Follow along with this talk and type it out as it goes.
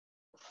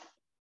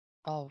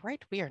All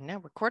right, we are now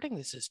recording.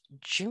 This is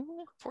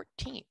June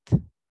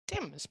 14th.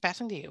 Tim, it's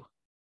passing to you.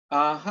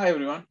 Hi,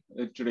 everyone.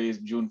 Today is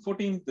June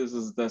 14th. This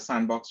is the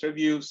Sandbox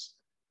Reviews.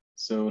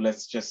 So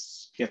let's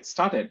just get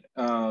started.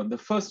 The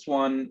first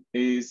one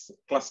is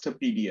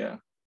Clusterpedia.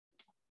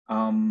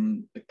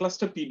 The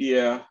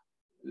Clusterpedia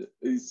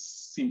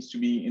seems to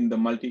be in the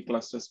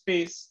multi-cluster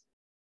space.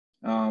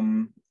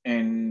 And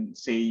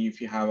say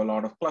if you have a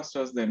lot of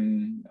clusters,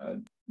 then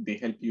they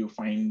help you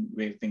find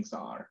where things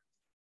are.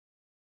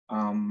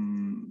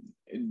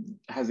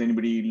 Has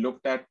anybody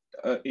looked at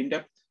in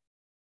depth?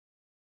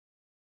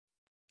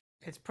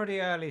 It's pretty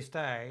early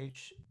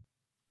stage.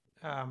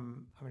 I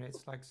mean,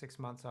 it's like 6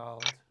 months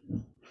old.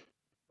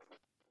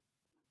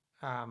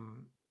 I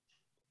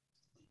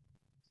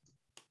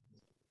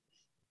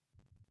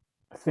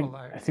think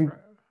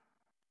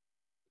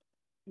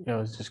I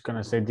was just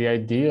gonna say the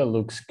idea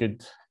looks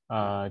good.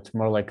 It's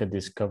more like a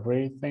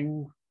discovery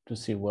thing to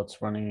see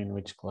what's running in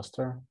which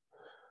cluster.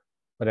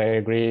 But I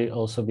agree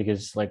also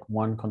because like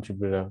one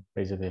contributor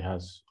basically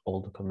has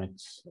all the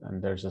commits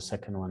and there's a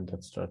second one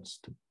that starts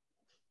to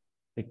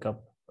pick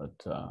up, but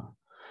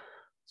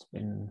it's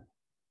been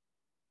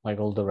like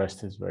all the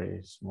rest is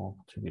very small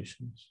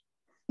contributions.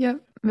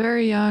 Yep,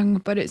 very young,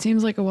 but it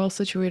seems like a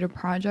well-situated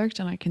project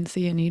and I can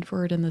see a need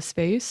for it in the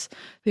space.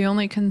 The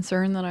only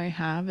concern that I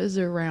have is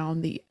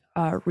around the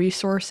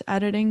resource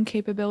editing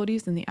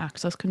capabilities and the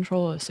access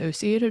control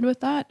associated with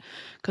that.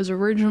 Because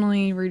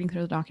originally reading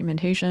through the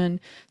documentation,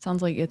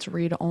 sounds like it's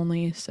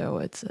read-only, so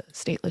it's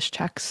stateless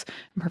checks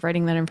and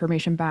providing that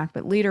information back.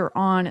 But later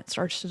on, it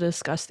starts to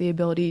discuss the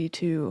ability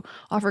to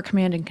offer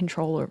command and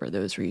control over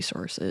those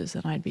resources,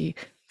 and I'd be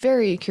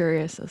very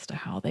curious as to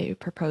how they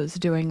propose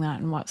doing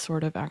that and what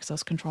sort of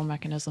access control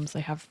mechanisms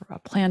they have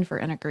planned for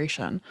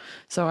integration.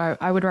 So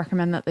I would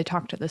recommend that they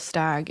talk to the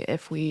STAG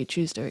if we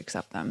choose to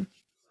accept them.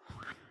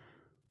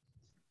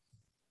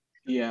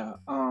 Yeah,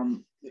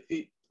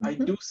 I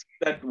do see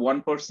that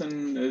one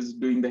person is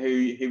doing the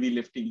heavy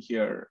lifting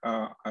here,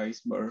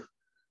 Iceberg.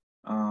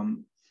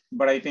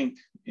 But I think,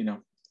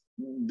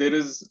 there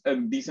is a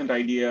decent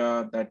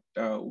idea that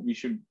we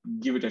should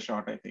give it a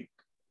shot, I think.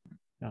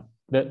 Yeah,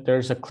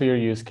 there's a clear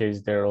use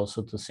case there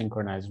also to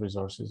synchronize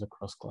resources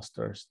across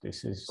clusters.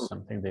 This is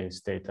something they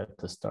state at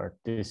the start.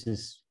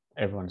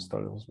 Everyone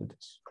struggles with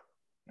this.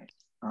 Right.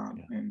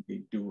 And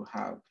they do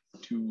have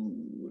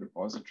 2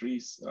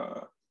 repositories.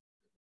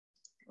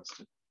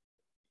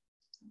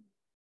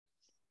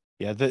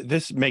 Yeah,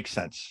 this makes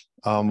sense.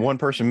 One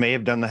person may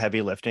have done the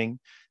heavy lifting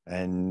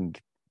and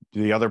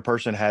the other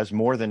person has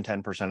more than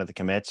 10% of the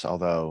commits,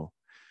 although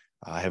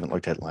I haven't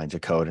looked at lines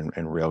of code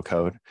and real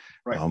code,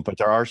 right. But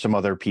there are some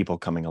other people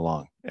coming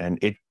along, and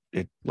it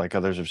like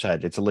others have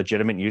said, it's a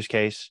legitimate use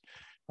case.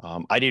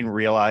 I didn't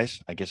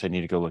realize, I guess I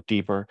need to go look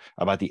deeper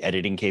about the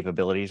editing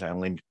capabilities. I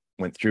only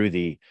went through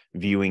the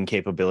viewing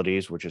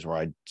capabilities, which is where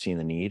I'd seen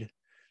the need.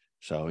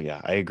 So yeah,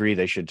 I agree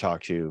they should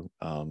talk to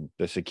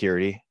the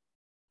security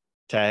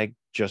tag,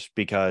 just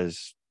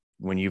because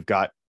when you've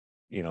got,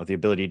 the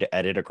ability to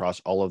edit across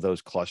all of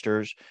those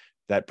clusters,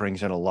 that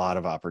brings in a lot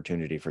of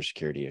opportunity for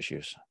security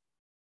issues.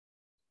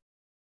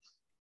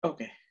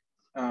 Okay,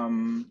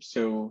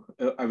 so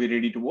are we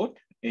ready to vote?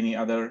 Any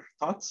other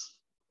thoughts?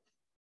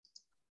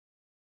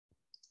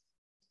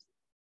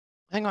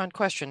 Hang on,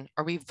 question.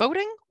 Are we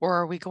voting or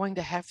are we going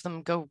to have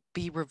them go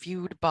be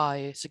reviewed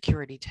by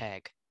security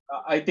tag?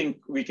 I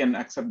think we can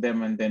accept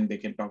them and then they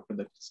can talk to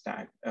the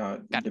STAG.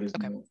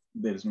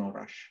 There is no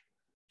rush.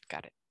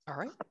 Got it. All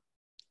right.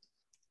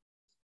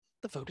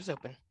 The vote is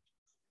open.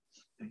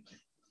 Thank you.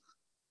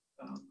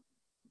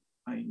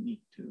 I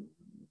need to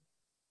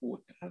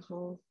vote as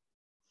well.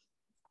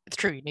 It's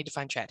true. You need to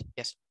find chat.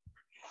 Yes.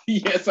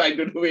 Yes, I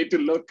don't know where to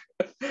look.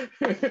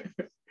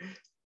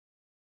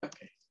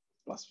 Okay.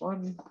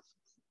 +1.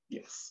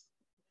 Yes.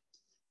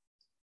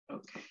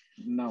 Okay.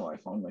 Now I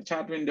found my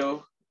chat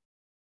window.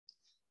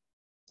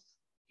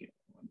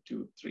 1,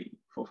 2, 3,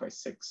 4, 5,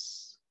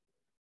 6.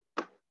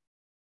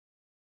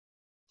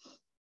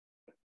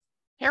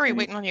 Harry,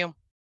 waiting on you.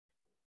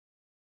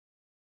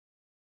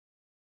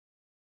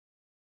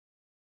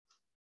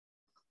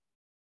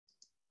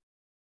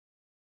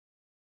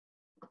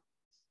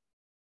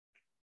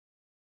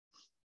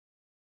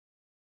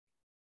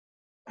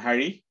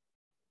 Harry?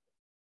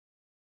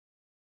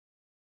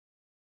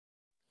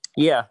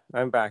 Yeah,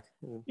 I'm back.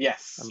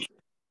 Yes.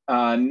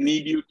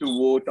 Need you to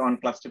vote on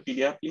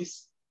Clusterpedia,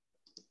 please.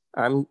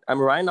 I'm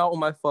right now on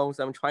my phone,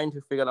 so I'm trying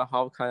to figure out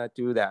how can I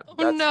do that.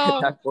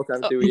 That's what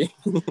I'm doing.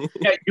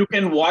 Yeah, you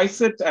can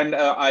voice it and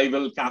I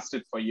will cast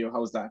it for you.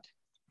 How's that?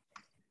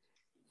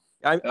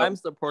 I'm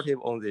supportive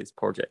on this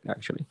project,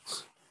 actually.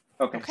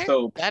 Okay,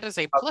 so that is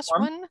a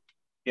 +1.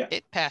 Yeah.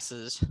 It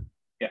passes.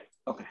 Yeah,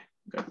 okay,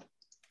 good.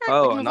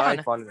 Right, now I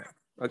found it.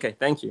 Okay,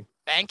 thank you.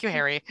 Thank you,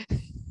 Harry.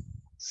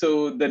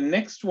 So the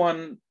next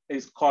one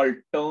is called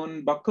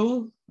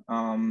Turnbuckle.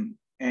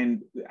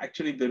 And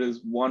actually there is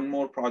one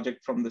more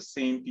project from the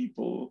same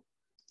people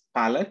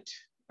palette.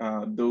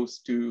 Those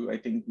 2, I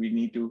think we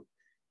need to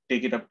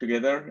take it up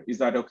together. Is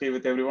that okay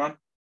with everyone?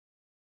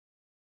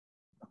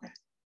 Okay.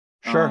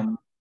 Sure.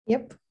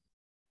 Yep.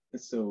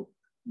 So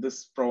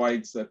this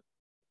provides a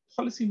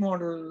policy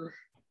model.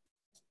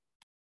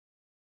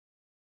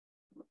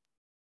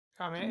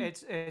 I mean,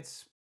 it's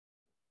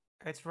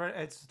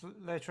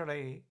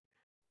literally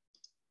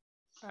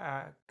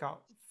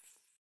got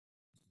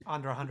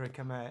under 100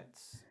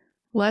 commits.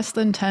 Less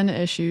than 10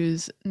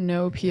 issues,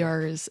 no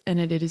PRs, and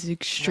it is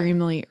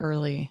extremely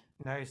early.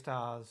 No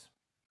stars.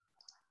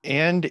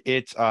 And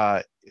it's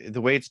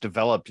the way it's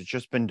developed, it's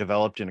just been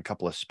developed in a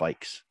couple of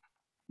spikes,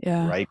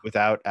 Yeah. right?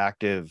 Without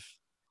active,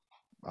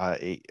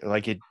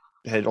 like it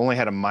had only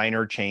had a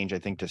minor change, I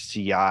think, to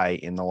CI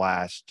in the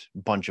last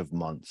bunch of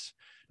months.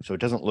 So it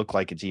doesn't look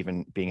like it's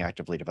even being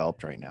actively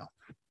developed right now.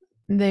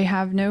 They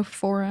have no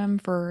forum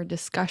for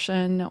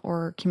discussion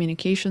or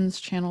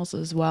communications channels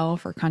as well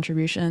for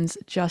contributions.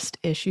 Just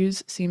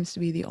issues seems to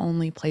be the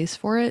only place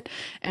for it.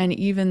 And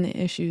even the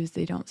issues,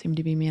 they don't seem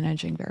to be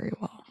managing very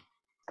well.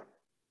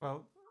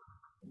 Well,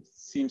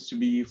 seems to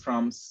be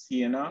from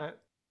CNR.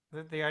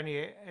 The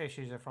only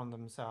issues are from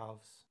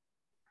themselves.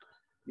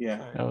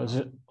 Yeah. So, I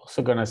was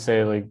also gonna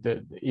say, like,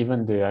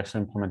 even the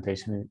actual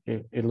implementation,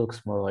 it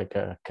looks more like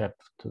a cap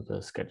to the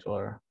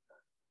scheduler,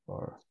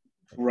 or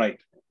Right.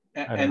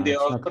 And know, they're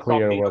it's also not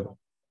clear talking, what.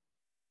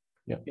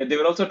 yeah, they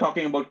were also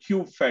talking about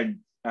cube fed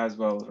as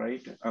well,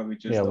 right?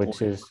 Which is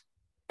which is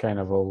kind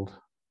of old.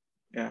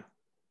 Yeah.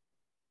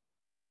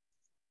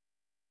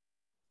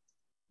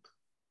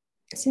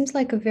 It seems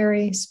like a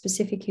very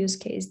specific use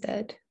case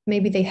that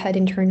maybe they had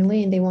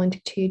internally and they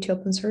wanted to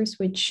open source,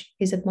 which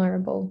is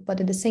admirable. But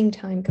at the same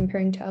time,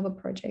 comparing to other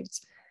projects,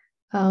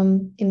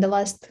 in the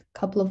last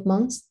couple of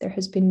months, there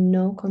has been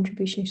no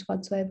contributions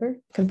whatsoever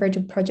compared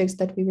to projects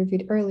that we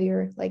reviewed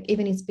earlier. Like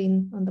even it's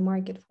been on the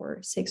market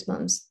for 6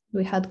 months,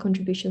 we had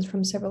contributions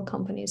from several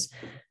companies,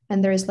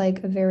 and there is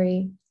like a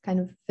very kind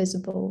of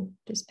visible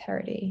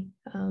disparity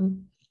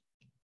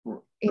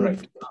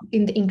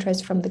in the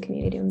interest from the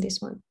community on this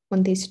one,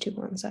 on these 2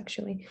 months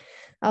actually.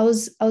 I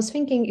was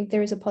thinking if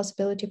there is a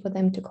possibility for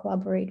them to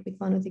collaborate with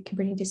one of the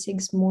Kubernetes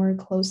SIGs more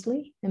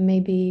closely and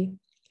maybe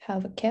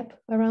have a cap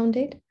around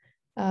it.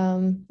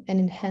 And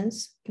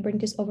enhance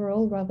Kubernetes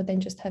overall rather than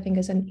just having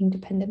as an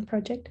independent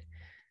project.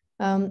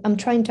 I'm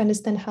trying to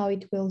understand how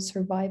it will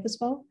survive as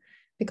well,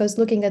 because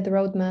looking at the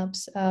roadmaps,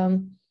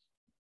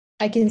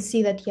 I can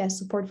see that, yes,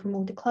 support for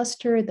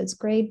multi-cluster, that's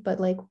great, but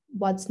like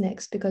what's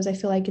next? Because I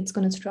feel like it's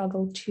going to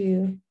struggle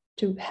to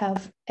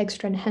have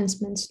extra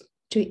enhancements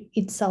to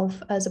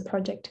itself as a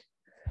project.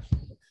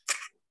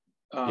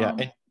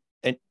 Yeah,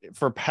 and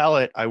for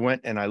Palette, I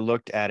went and I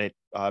looked at it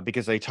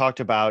because they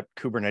talked about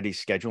Kubernetes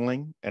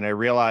scheduling, and I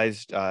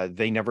realized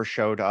they never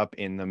showed up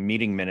in the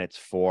meeting minutes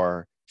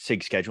for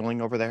SIG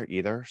scheduling over there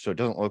either. So it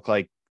doesn't look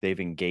like they've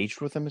engaged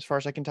with them as far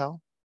as I can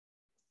tell.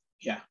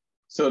 Yeah.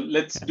 So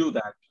let's do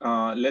that.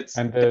 Let's.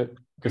 And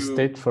the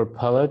state for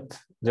Palette,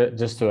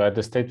 just to add,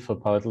 the state for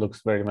Palette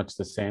looks very much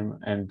the same,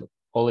 and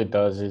all it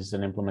does is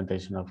an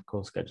implementation of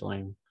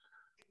co-scheduling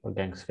or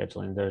gang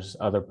scheduling. There's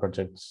other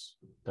projects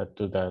that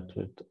do that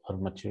with a lot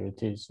of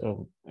maturity,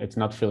 so it's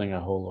not filling a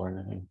hole or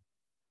anything.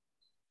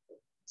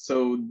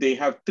 So they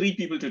have 3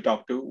 people to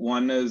talk to.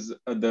 One is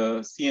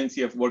the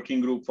CNCF working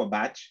group for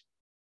batch,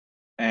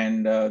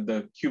 and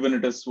the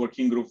Kubernetes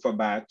working group for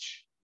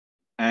batch,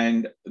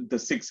 and the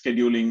SIG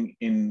scheduling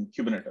in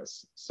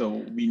Kubernetes. So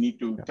we need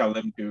to tell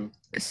them to.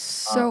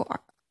 So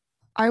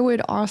I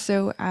would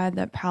also add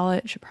that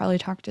Palette should probably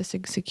talk to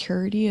SIG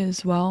security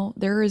as well.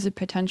 There is a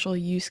potential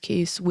use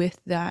case with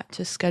that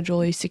to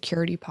schedule a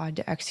security pod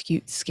to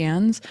execute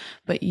scans,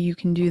 but you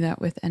can do that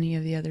with any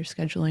of the other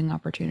scheduling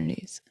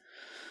opportunities.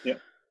 Yeah.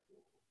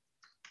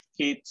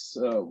 Kate's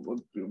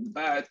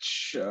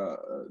batch,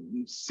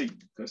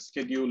 SIG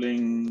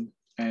scheduling,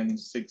 and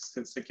SIG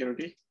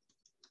security.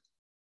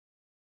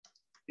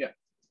 Yeah.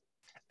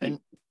 And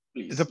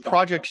please the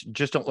projects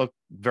just don't look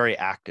very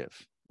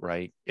active,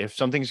 right? If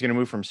something's going to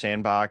move from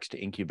sandbox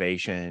to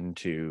incubation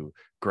to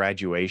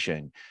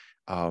graduation,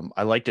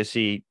 I like to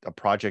see a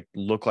project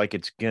look like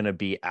it's going to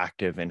be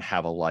active and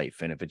have a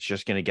life. And if it's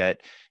just going to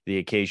get the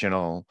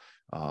occasional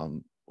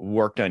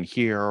work done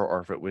here,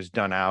 or if it was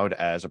done out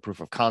as a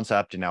proof of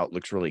concept and now it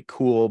looks really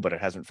cool, but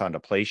it hasn't found a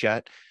place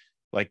yet,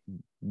 like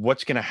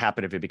what's going to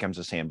happen if it becomes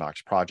a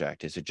sandbox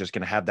project? Is it just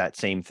going to have that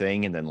same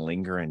thing and then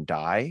linger and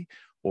die?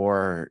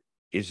 Or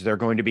is there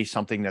going to be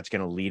something that's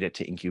going to lead it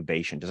to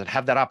incubation? Does it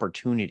have that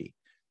opportunity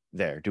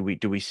there? Do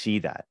we see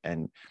that?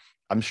 And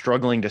I'm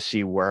struggling to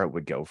see where it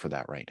would go for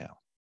that right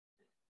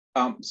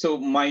now. So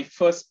my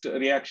first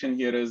reaction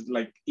here is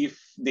like, if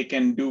they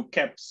can do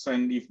caps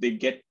and if they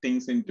get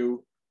things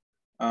into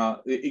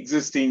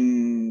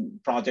existing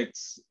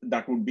projects,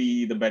 that would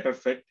be the better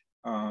fit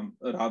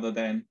rather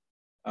than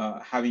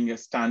having a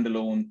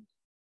standalone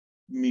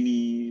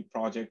mini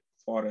project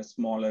for a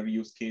smaller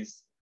use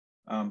case.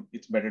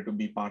 It's better to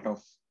be part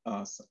of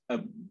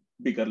a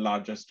bigger,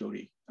 larger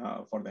story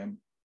for them.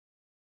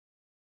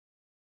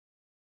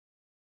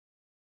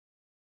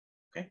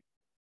 Okay.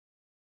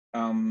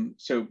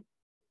 So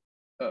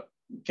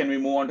can we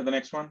move on to the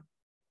next one?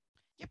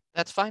 Yep,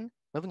 that's fine.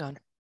 Moving on.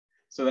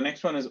 So the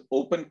next one is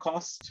open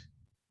cost.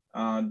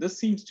 This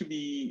seems to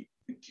be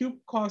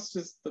KubeCost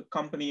is the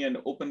company and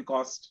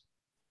OpenCost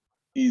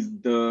is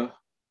the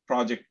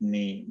project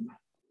name.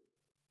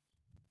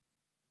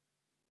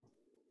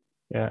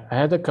 Yeah, I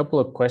had a couple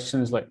of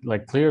questions.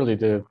 Like clearly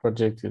the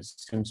project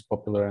seems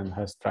popular and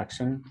has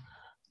traction.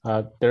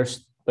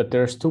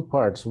 There's two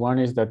parts. One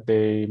is that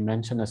they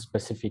mention a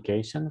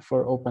specification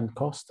for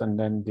OpenCost and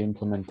then the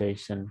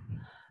implementation.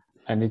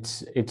 And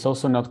it's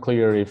also not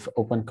clear if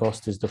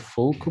OpenCost is the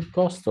full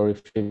KubeCost or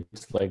if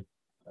it's like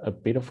a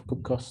bit of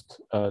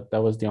KubeCost.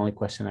 That was the only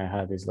question I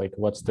had, is like,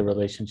 what's the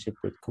relationship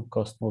with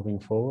KubeCost moving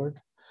forward?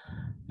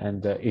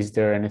 And is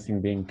there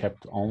anything being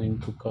kept only in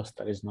KubeCost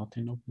that is not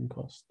in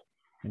OpenCost?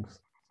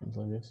 Things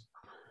like this.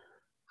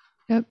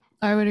 Yep,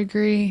 I would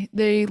agree.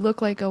 They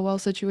look like a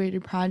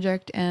well-situated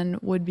project and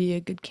would be a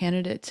good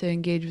candidate to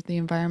engage with the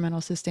environmental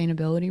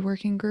sustainability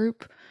working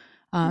group.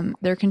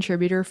 Their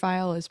contributor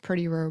file is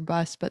pretty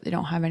robust, but they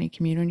don't have any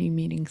community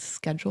meetings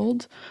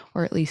scheduled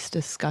or at least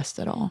discussed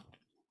at all.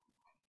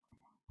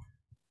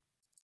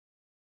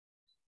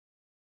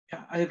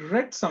 Yeah, I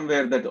read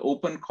somewhere that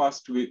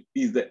OpenCost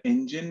is the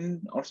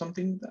engine or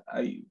something.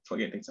 I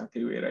forget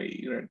exactly where I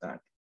read that.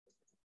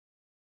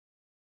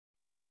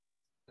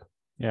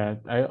 Yeah,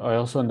 I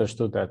also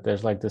understood that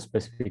there's like the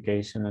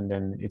specification and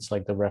then it's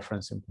like the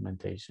reference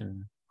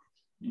implementation.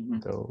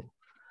 So,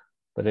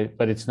 but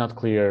it's not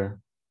clear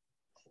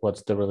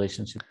what's the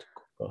relationship to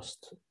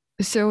KubeCost.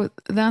 So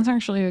that's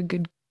actually a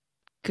good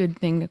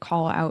thing to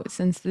call out,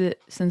 since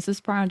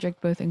this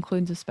project both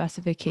includes a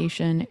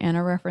specification and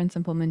a reference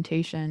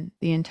implementation.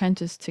 The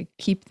intent is to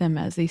keep them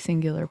as a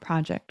singular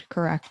project,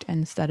 correct,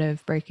 instead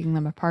of breaking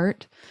them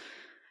apart.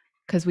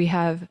 Because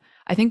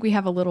I think we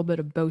have a little bit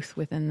of both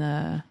within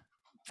the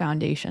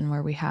foundation,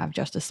 where we have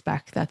just a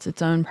spec that's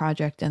its own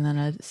project and then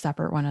a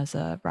separate one as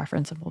a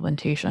reference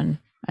implementation.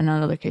 And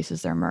in other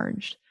cases, they're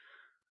merged.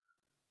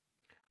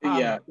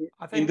 Yeah,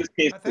 in this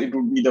case, it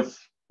would be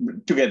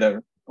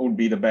together would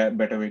be the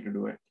better way to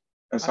do it.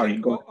 Sorry,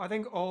 go. I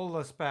think all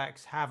the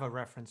specs have a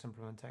reference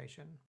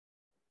implementation.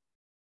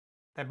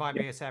 There might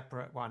be a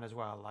separate one as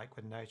well, like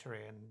with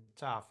Notary and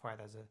stuff, where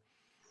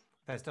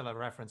there's still a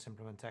reference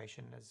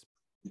implementation.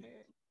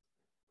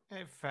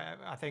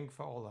 I think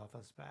for all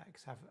other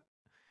specs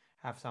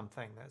have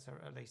something that's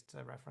at least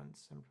a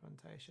reference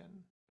implementation.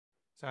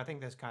 So I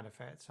think this kind of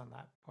fits on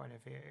that point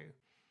of view.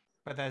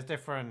 But there's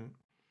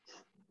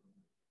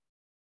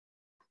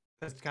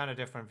kind of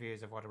different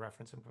views of what a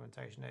reference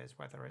implementation is,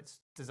 whether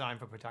it's designed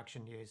for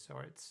production use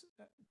or it's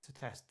to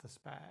test the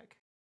spec.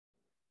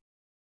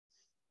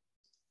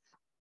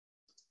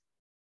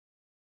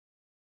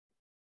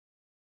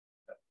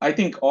 I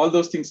think all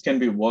those things can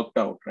be worked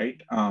out, right?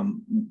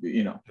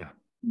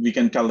 We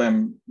can tell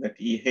them that,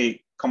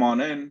 hey, come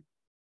on in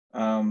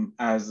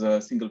as a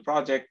single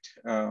project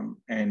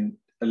and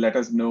let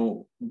us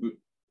know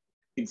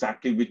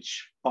exactly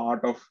which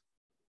part of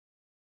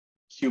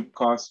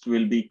KubeCost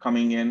will be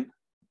coming in.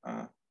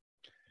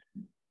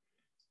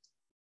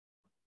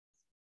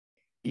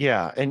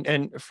 Yeah,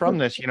 and from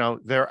this,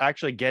 they're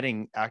actually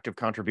getting active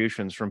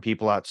contributions from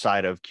people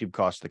outside of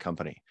KubeCost, the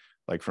company,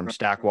 like from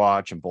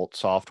StackWatch and Bolt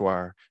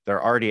Software.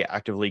 They're already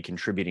actively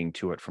contributing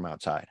to it from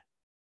outside.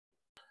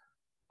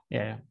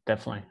 Yeah,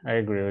 definitely. I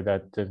agree with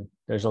that.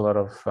 There's a lot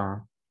of,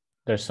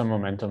 there's some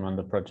momentum on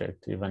the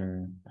project.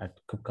 Even at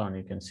KubeCon,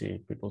 you can see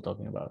people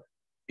talking about it.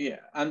 Yeah,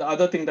 and the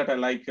other thing that I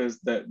like is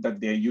that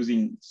they're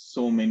using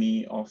so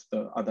many of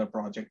the other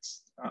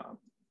projects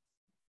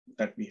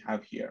that we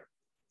have here.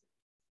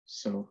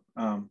 So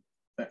I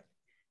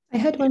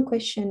had one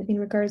question in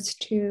regards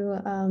to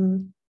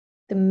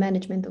the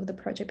management of the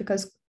project,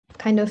 because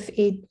kind of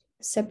it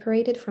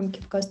separated from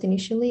KubeCost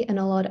initially, and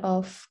a lot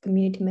of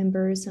community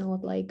members and a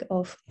lot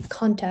of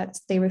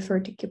contacts, they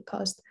refer to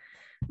KubeCost.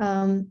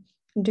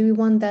 Do we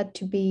want that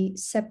to be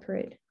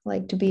separate,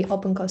 like to be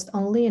OpenCost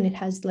only, and it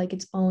has like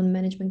its own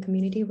management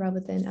community,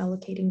 rather than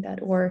allocating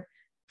that, or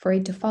for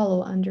it to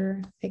follow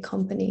under a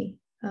company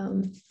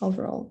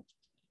overall?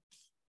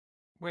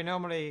 We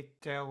normally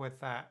deal with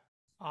that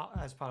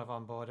as part of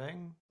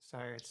onboarding, so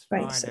it's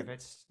right, fine so if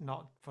it's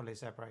not fully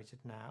separated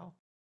now.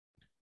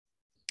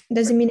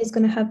 Does it mean it's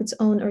going to have its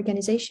own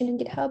organization in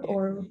GitHub,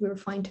 or we're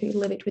fine to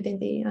leave it within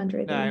the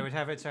under? No, it would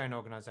have its own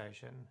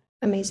organization.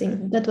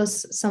 Amazing. That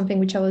was something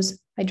which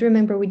I do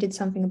remember we did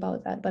something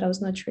about that, but I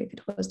was not sure if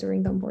it was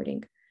during the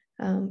onboarding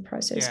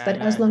process. Yeah, but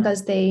as long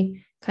as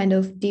they kind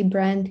of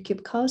debrand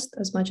KubeCost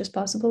as much as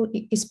possible,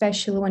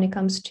 especially when it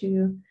comes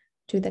to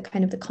the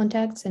kind of the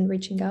contacts and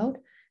reaching out,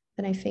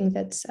 then I think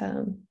that's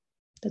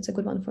a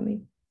good one for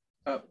me.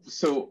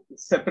 So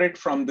separate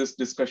from this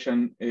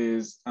discussion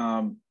is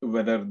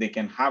whether they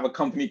can have a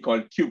company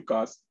called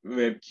KubeCost,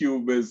 where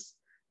Cube is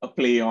a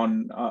play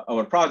on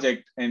our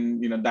project,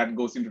 and that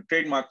goes into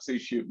trademark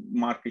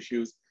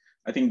issues.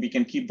 I think we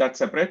can keep that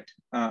separate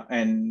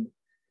and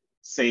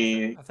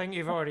say. I think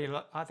you've already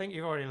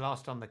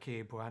lost on the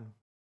Cube one.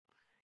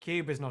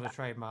 Cube is not a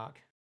trademark.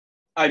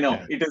 I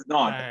know it is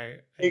not. No,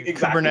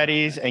 exactly.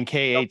 Kubernetes and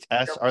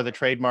K8s are the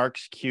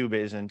trademarks. Cube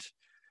isn't.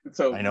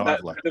 So I know that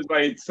I've looked. is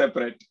why it's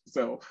separate.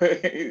 So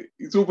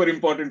it's super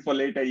important for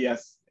later.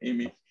 Yes,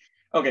 Amy.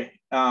 Okay.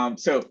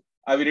 So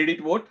are we ready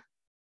to vote?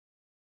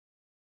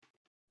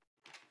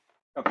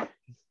 Okay.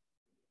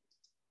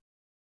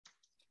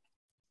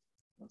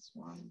 That's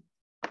one.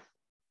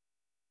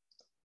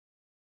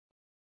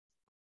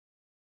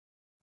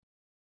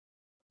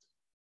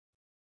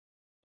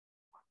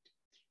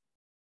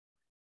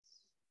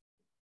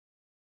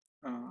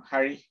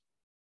 Harry?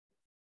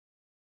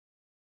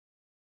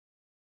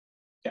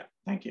 Yeah,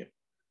 thank you.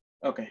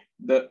 Okay.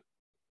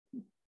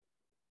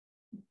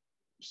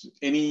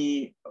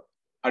 Any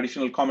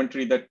additional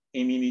commentary that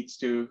Amy needs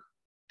to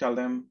tell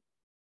them?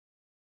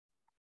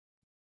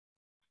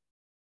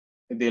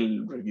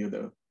 They'll review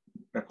the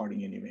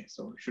recording anyway,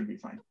 so it should be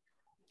fine.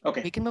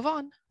 Okay. We can move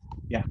on.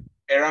 Yeah.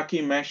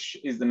 Iraqi mesh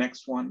is the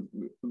next one.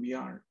 We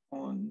are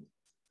on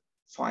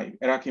 5.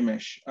 Iraqi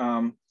mesh.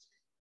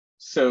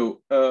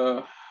 So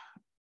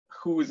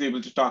who is able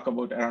to talk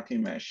about Iraqi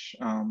mesh?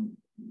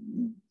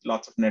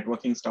 Lots of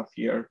networking stuff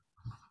here.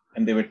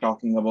 And they were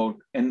talking about,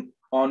 and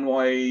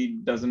Envoy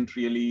doesn't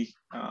really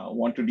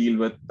want to deal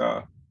with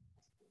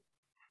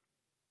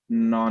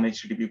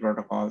non-HTTP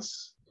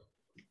protocols.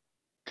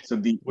 So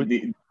they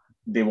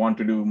want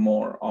to do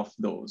more of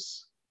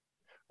those.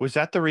 Was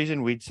that the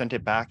reason we'd sent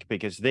it back?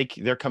 Because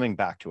they're coming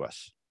back to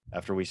us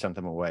after we sent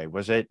them away.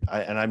 Was it?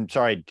 And I'm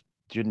sorry, I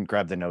didn't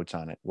grab the notes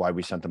on it, why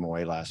we sent them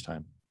away last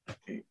time.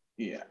 Okay,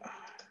 yeah.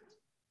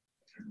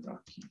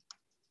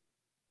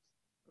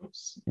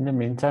 Oops. In the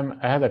meantime,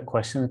 I had a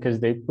question because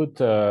they put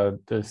the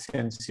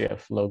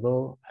CNCF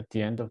logo at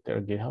the end of their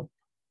GitHub,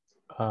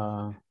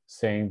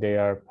 saying they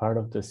are part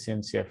of the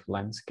CNCF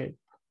landscape.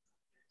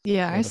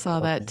 Yeah, I saw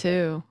that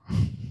too.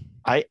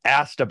 I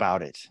asked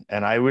about it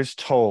and I was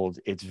told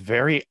it's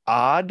very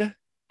odd,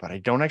 but I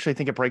don't actually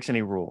think it breaks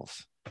any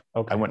rules.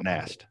 Okay. I went and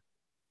asked.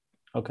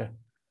 Okay.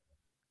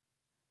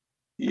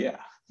 Yeah,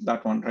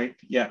 that one, right?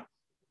 Yeah.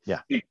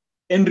 Yeah. It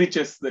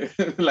enriches the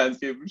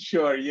landscape.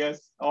 Sure.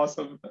 Yes.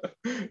 Awesome.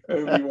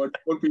 We want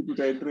more people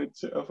to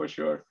enrich for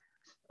sure.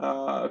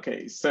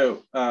 Okay.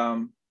 So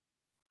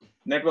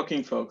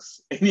networking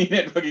folks, any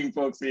networking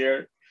folks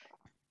here?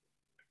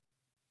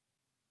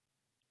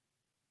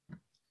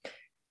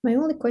 My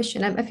only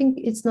question, I think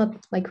it's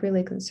not like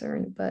really a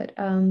concern, but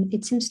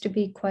it seems to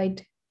be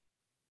quite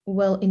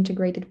well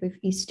integrated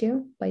with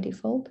Istio by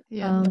default.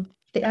 Yeah.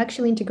 They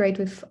actually integrate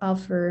with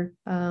Alpha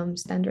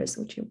standards,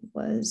 which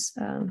was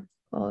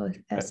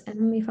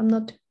SM, if I'm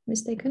not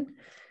mistaken.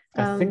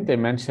 I think they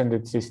mentioned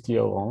it's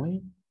Istio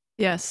only.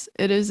 Yes,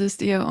 it is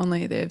Istio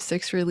only. They have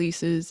 6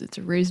 releases. It's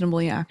a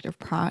reasonably active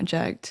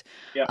project.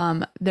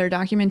 Yeah. Their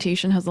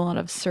documentation has a lot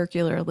of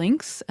circular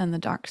links, and the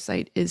doc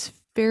site is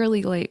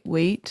fairly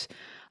lightweight.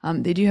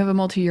 They do have a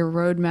multi-year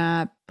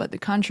roadmap, but the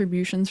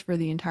contributions for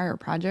the entire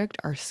project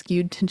are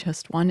skewed to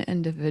just one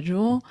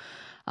individual.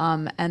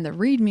 And the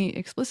README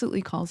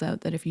explicitly calls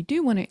out that if you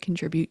do want to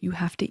contribute, you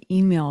have to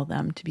email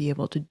them to be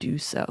able to do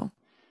so.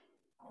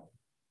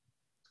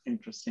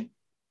 Interesting.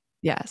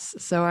 Yes,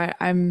 so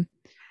I'm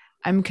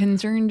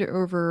concerned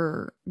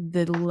over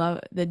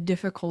the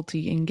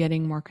difficulty in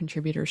getting more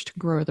contributors to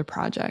grow the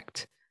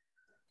project.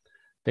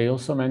 They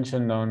also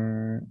mentioned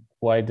on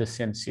why the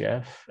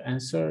CNCF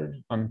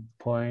answered on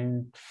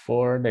point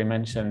 4. They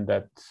mentioned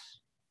that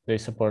they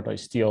support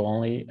Istio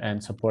only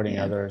and supporting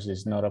others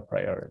is not a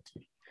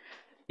priority.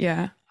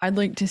 Yeah, I'd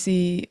like to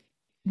see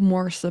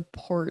more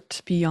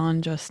support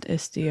beyond just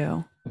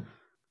Istio.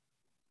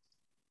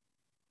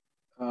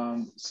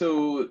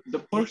 So the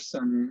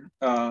person,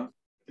 Huabing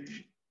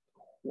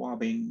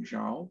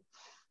Zhao,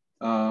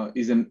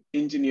 is an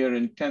engineer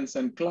in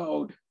Tencent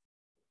Cloud,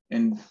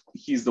 and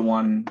he's the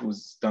one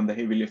who's done the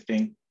heavy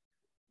lifting.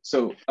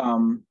 So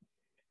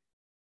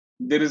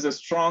there is a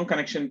strong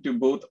connection to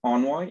both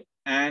Envoy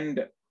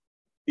and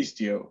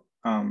Istio.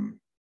 I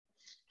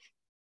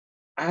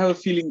have a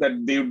feeling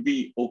that they would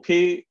be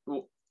okay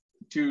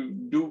to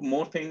do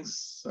more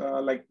things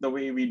like the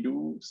way we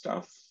do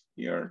stuff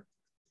here.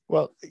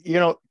 Well,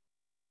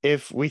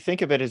 if we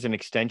think of it as an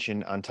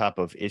extension on top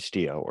of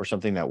Istio or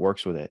something that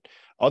works with it,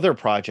 other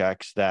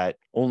projects that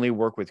only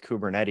work with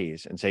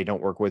Kubernetes and say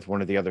don't work with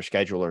one of the other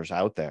schedulers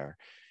out there,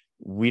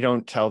 we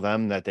don't tell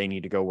them that they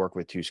need to go work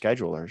with 2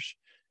 schedulers.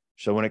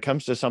 So when it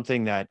comes to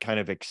something that kind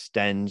of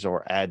extends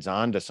or adds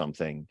on to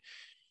something,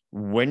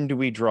 when do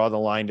we draw the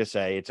line to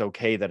say it's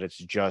okay that it's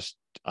just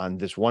on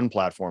this one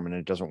platform and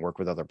it doesn't work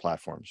with other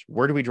platforms?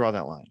 Where do we draw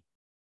that line?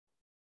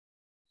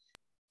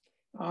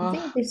 I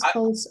think this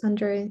falls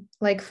under,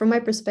 like, from my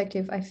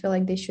perspective, I feel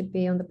like they should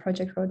be on the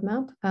project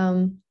roadmap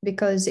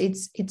because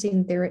it's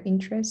in their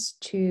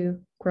interest to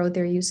grow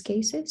their use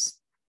cases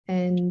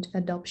and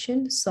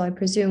adoption. So I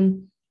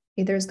presume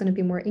if there's going to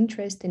be more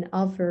interest in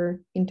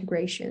other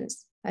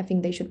integrations, I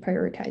think they should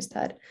prioritize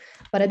that.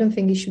 But I don't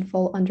think it should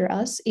fall under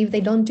us. If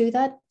they don't do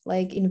that,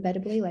 like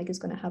inevitably, like it's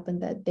going to happen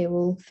that they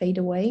will fade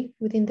away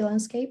within the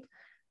landscape,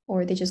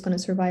 or they're just going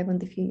to survive on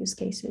the few use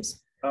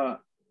cases.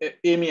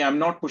 Amy, I'm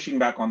not pushing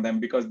back on them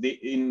because they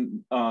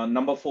in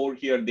number 4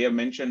 here, they have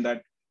mentioned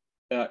that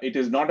it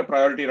is not a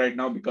priority right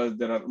now because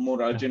there are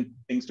more urgent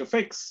things to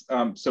fix.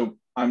 So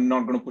I'm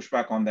not going to push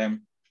back on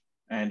them.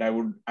 And I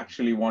would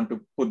actually want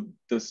to put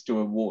this to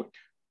a vote.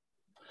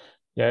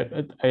 Yeah,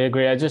 I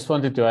agree. I just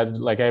wanted to add,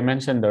 like I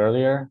mentioned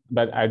earlier,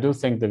 but I do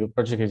think the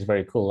project is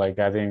very cool, like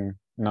adding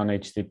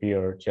non-HTTP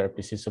or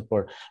gRPC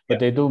support. But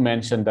they do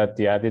mention that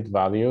the added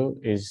value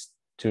is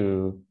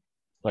to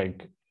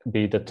like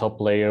be the top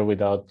layer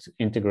without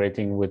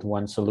integrating with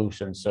one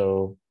solution.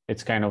 So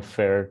it's kind of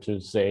fair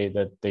to say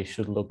that they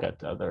should look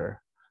at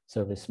other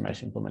service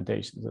mesh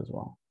implementations as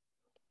well.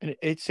 And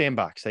it's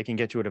sandbox. They can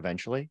get to it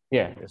eventually.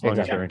 Yeah, as long as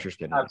exactly. they're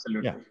interested in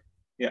Absolutely. it.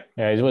 Yeah.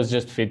 Yeah, it was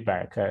just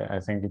feedback. I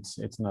think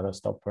it's not a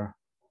stopper.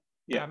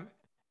 Yeah.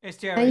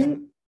 Istio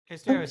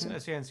isn't a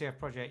CNCF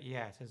project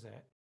yet, is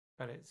it?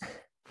 But it's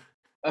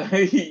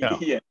No.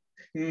 Yeah,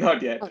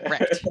 not yet.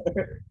 Correct.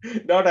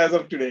 Not as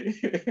of today.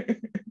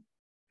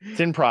 It's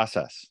in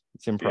process.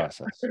 It's in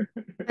process.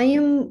 I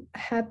am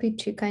happy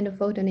to kind of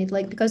vote on it,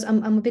 like, because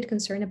I'm a bit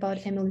concerned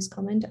about Emily's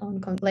comment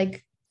on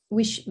like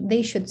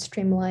they should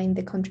streamline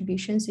the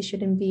contributions. It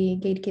shouldn't be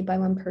gatekept by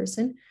one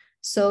person.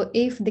 So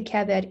if the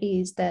caveat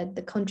is that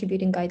the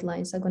contributing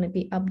guidelines are going to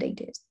be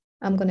updated,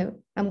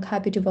 I'm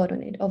happy to vote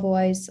on it.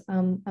 Otherwise,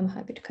 I'm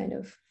happy to kind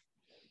of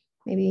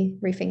maybe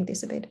rethink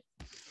this a bit.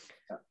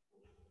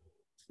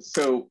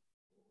 So,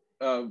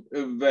 well,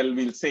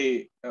 we'll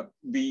say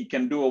we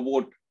can do a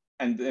vote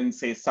and then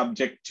say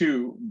subject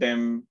to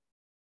them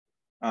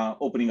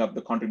opening up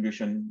the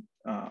contribution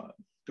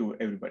to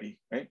everybody,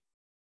 right?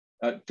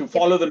 To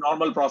follow the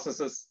normal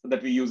processes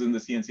that we use in the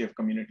CNCF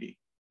community,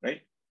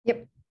 right?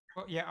 Yep.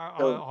 well, yeah,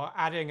 So- or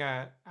adding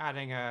a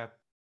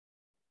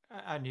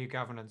new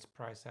governance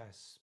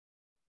process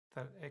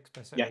that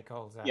explicitly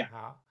calls out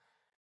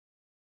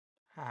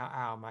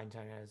how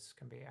maintainers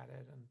can be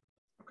added. And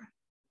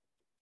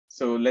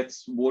So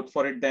let's vote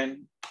for it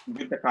then,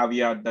 with the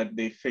caveat that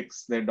they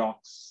fix their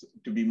docs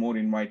to be more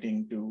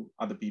inviting to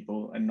other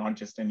people and not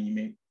just an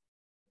email.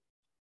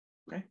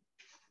 Okay.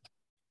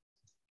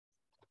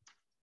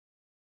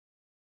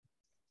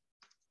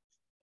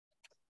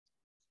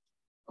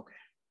 Okay.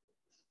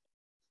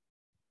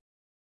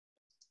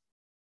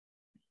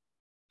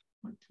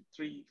 1, 2,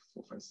 3,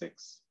 4, 5,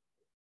 6.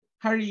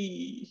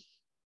 Hurry.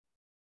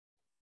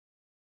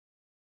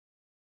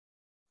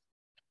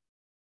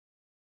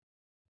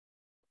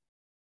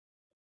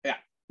 Yeah,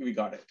 we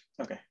got it.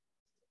 Okay.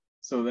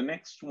 So the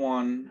next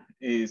one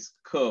is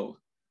Curve.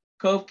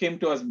 Curve came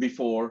to us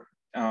before,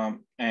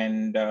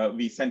 and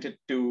we sent it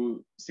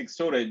to SIG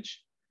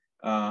storage,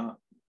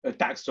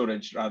 tag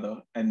storage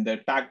rather, and the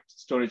tag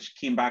storage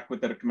came back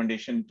with a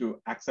recommendation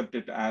to accept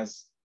it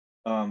as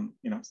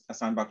a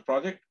sandbox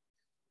project.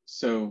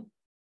 So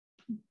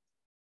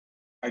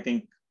I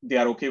think they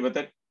are okay with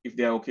it. If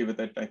they are okay with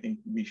it, I think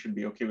we should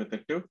be okay with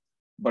it too.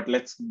 But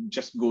let's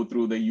just go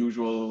through the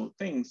usual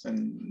things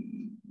and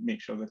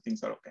make sure that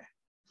things are okay.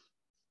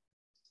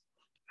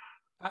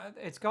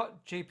 it's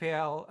got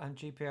GPL and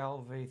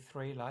GPL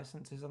v3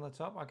 licenses on the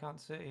top. I can't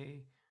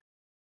see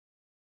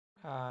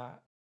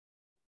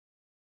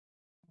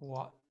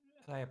what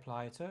they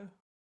apply to.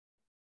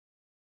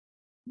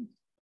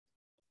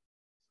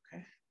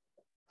 Okay.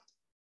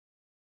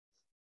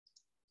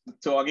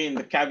 So again,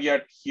 the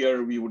caveat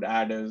here we would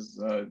add is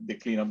they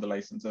clean up the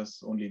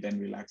licenses, only then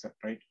we'll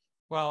accept, right?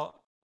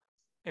 Well,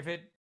 if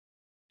it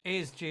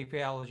is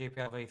GPL or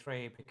GPL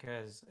v3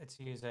 because it's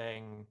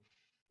using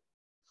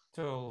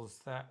tools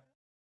that,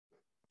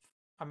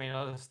 I mean,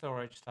 other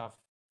storage stuff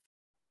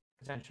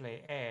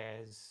potentially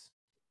is,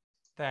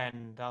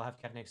 then they'll have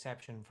to get an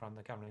exception from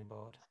the governing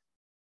board.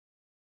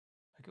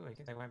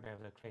 They won't be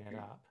able to clean it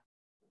up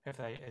if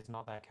it's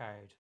not their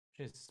code,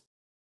 which is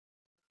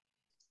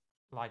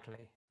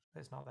likely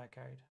it's not their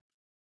code.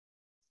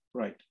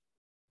 Right.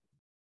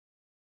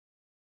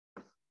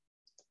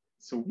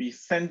 So we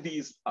sent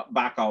these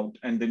back out,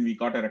 and then we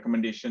got a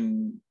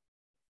recommendation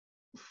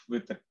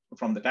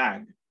from the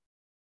tag.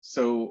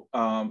 So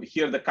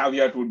here the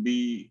caveat would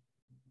be,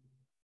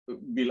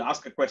 we'll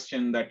ask a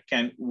question that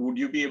would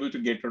you be able to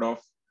get rid of?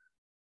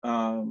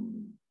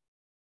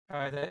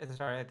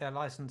 Sorry, their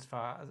license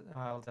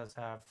file does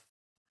have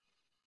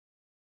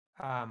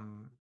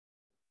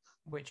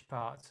which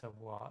parts of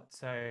what.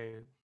 So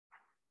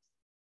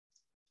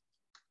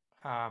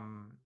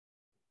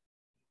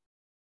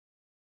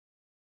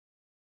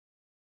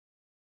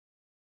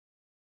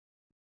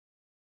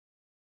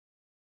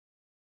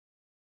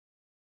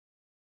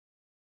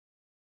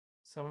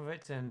some of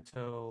it's in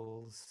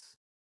tools,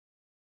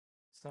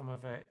 some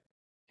of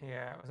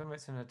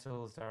it's in the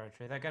tools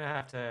directory. They're going to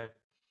have to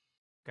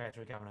go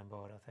through governing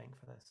board, I think,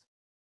 for this.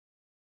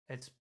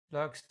 It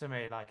looks to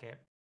me like it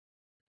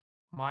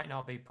might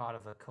not be part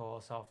of the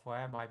core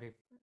software, it might be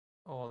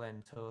all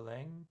in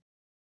tooling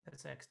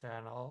that's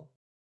external.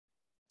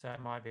 So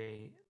it might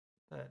be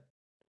that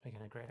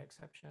making a great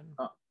exception.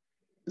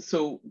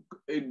 So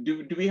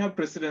do we have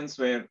precedents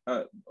where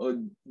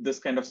this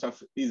kind of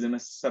stuff is in a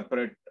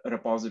separate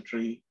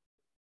repository,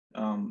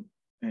 and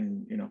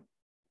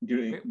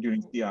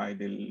during CI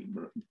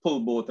they'll pull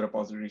both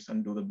repositories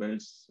and do the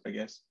builds, I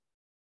guess?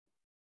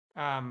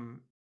 No.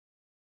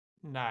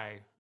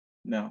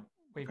 No.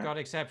 We've Okay. got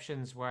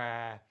exceptions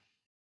where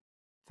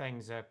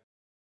things are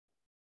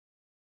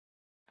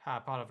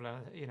part of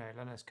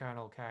Linux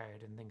kernel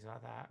code and things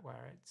like that,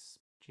 where it's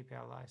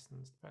GPL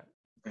licensed. But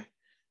okay.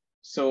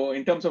 So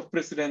in terms of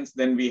precedents,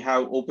 then we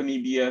have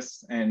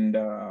OpenEBS, and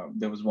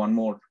there was one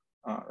more,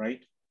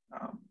 right?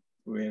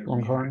 Where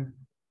Longhorn.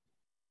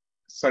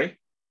 Sorry.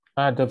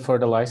 For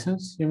the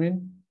license, you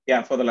mean?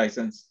 Yeah, for the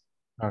license.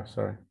 Oh,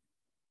 sorry.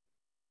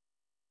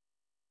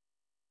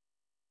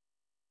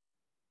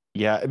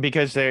 Yeah,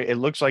 because it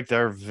looks like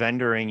they're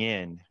vendoring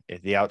in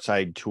the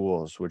outside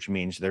tools, which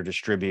means they're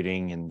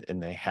distributing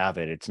and they have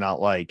it. It's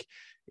not like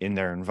in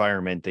their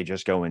environment, they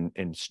just go and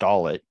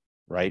install it,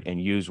 right? And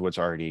use what's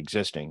already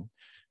existing.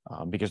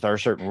 Because there are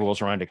certain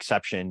rules around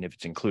exception if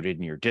it's included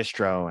in your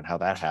distro and how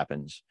that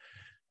happens.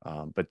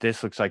 But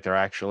this looks like they're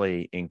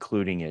actually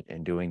including it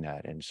and doing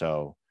that. And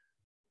so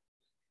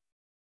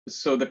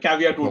the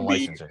caveat would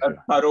be a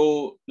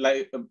thorough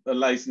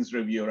license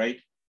review,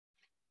 right?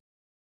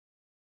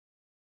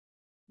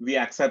 We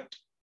accept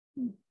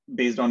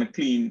based on a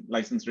clean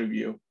license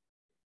review.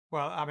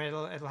 Well, I mean,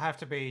 it'll have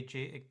to be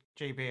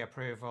GB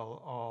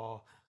approval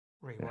or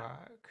rework. Yeah.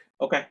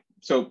 Okay,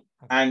 so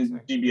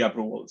and GB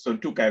approval. So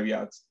two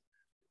caveats.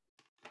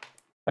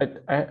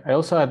 I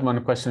also had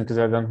one question because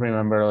I don't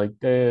remember,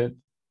 like it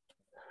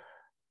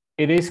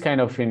is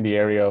kind of in the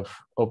area of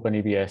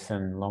OpenEBS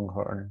and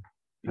Longhorn.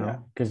 Yeah.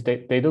 Because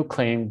they do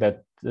claim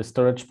that the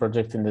storage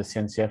projects in the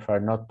CNCF are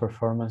not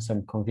performance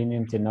and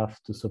convenient enough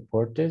to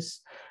support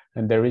this.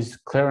 And there is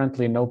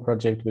currently no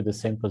project with the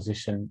same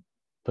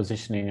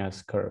positioning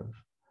as Curve.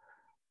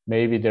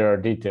 Maybe there are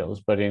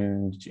details, but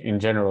in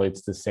general,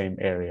 it's the same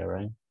area,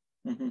 right?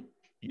 Mm-hmm.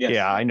 Yes.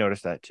 Yeah, I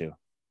noticed that too.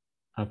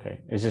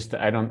 Okay, it's just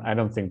I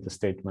don't think the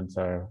statements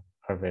are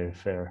very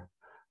fair.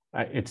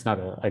 It's not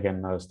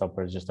not a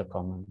stopper. It's just a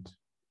comment.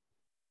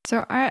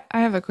 So I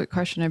have a quick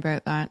question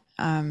about that.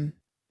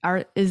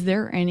 Is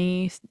there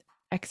any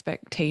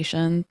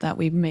expectation that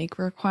we make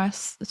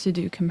requests to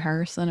do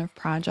comparison of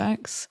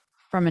projects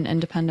from an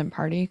independent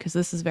party? Because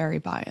this is very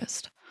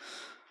biased.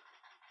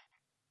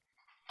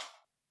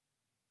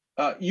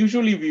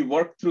 Usually we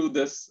work through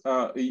this,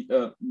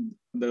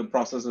 the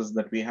processes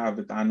that we have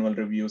with annual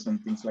reviews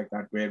and things like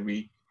that, where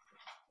we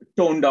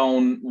tone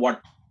down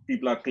what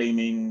people are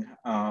claiming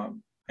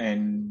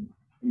and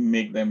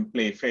make them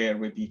play fair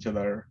with each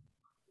other.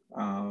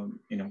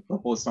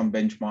 Propose some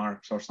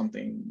benchmarks or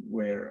something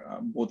where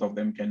both of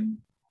them can,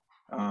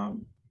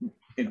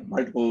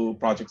 multiple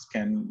projects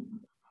can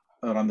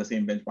run the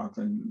same benchmarks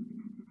and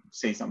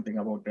say something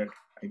about it,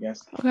 I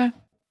guess. Okay.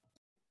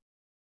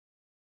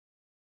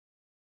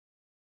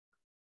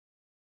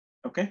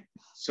 Okay,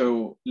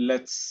 so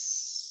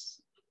let's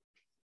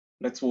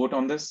vote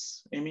on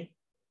this, Amy.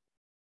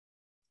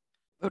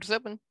 Vote is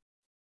open.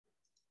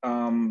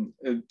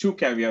 Two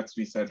caveats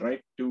we said,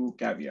 right? Two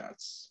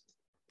caveats.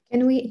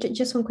 Can we,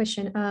 just one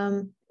question,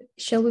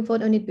 shall we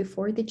vote on it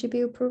before the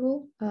GB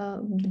approval,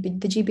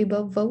 the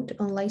GB vote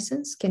on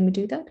license? Can we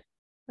do that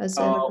as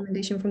a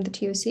recommendation from the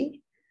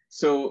TOC?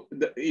 So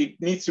it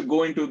needs to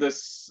go into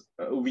this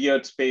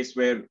weird space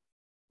where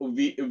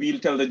we'll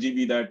tell the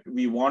GB that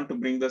we want to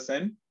bring this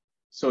in,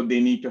 so they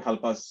need to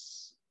help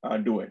us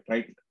do it,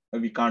 right?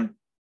 We can't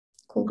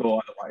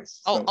go otherwise.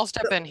 I'll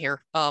step in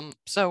here.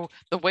 So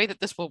the way that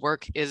this will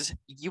work is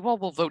you all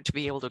will vote to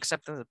be able to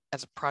accept them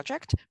as a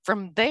project.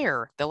 From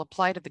there, they'll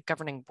apply to the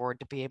governing board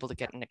to be able to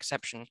get an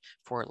exception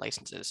for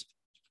licenses.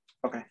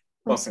 Okay,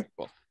 perfect.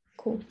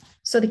 Cool.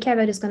 So the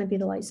caveat is going to be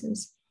the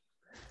license.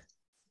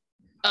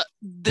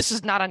 This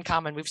is not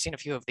uncommon. We've seen a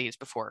few of these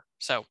before,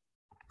 so.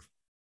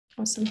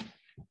 Awesome.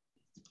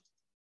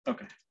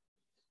 Okay.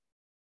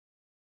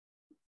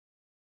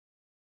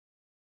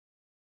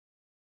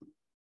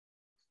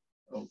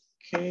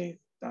 Okay,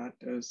 that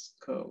is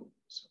code.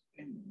 So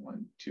in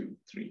 1, 2,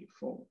 3,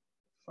 4,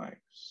 5,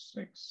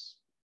 6.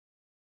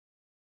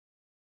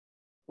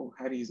 Oh,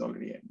 Harry's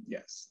already in.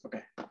 Yes.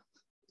 Okay.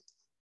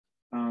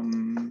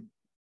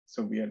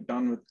 So we are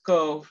done with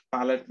curve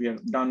palette. We are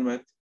done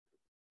with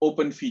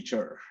open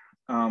feature.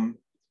 So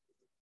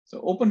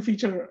open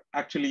feature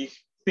actually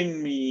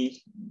pinged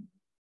me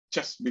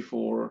just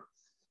before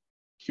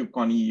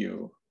KubeCon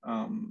EU,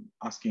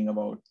 asking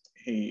about,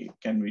 hey,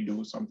 can we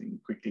do something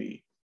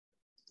quickly,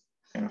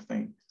 kind of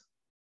thing.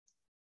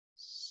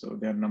 So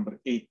they're number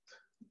 8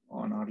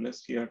 on our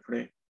list here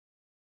today.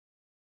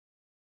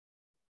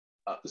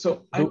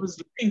 So I was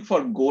looking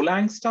for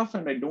Golang stuff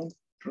and I don't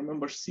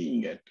remember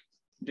seeing it.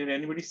 Did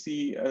anybody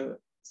see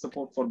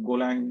support for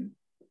Golang?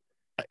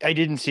 I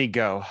didn't see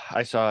Go.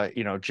 I saw,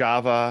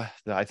 Java.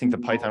 I think the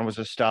Python was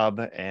a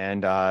stub,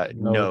 and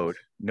Node.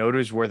 Node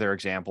is where their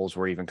examples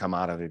were even come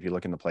out of if you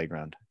look in the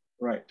playground.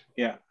 Right.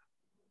 Yeah.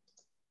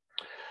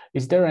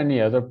 Is there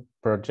any other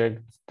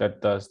project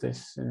that does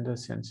this in the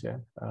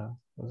CNCF?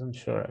 Wasn't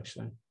sure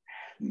actually.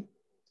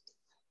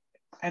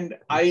 And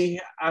I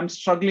am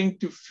struggling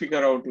to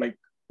figure out like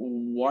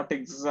what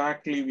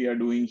exactly we are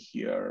doing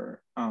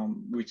here,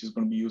 which is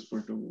going to be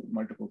useful to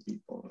multiple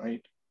people,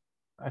 right?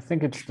 I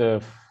think it's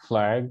the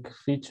flag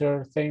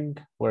feature thing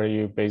where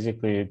you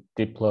basically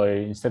deploy,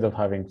 instead of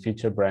having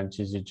feature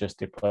branches, you just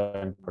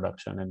deploy in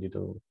production and you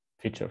do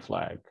feature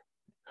flag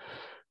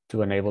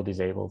to enable,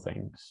 disable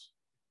things.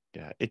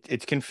 Yeah,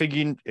 it's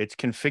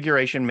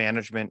configuration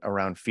management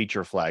around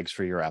feature flags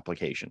for your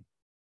application.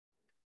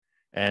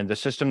 And the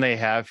system they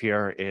have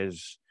here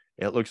is,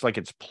 it looks like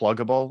it's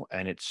pluggable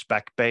and it's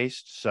spec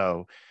based.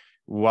 So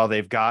while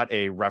they've got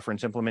a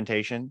reference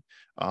implementation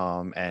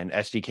and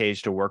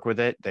SDKs to work with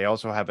it, they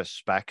also have a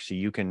spec so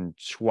you can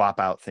swap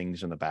out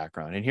things in the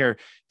background. And here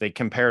they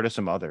compare to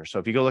some others. So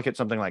if you go look at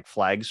something like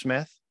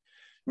Flagsmith,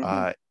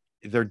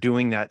 they're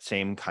doing that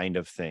same kind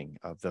of thing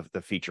of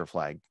the feature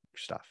flag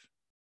stuff.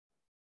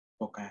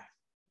 Okay.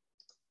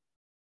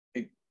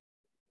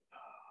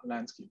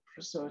 Landscape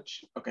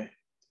research. Okay.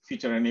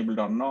 Feature enabled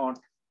or not.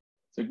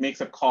 So it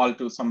makes a call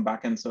to some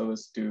backend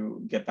service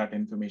to get that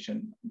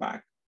information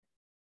back.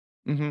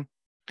 And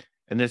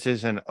this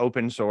is an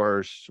open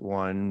source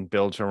one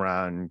built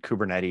around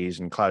Kubernetes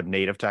and cloud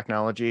native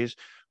technologies,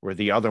 where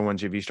the other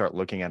ones, if you start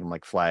looking at them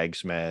like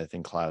Flagsmith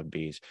and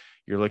CloudBees,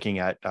 you're looking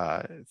at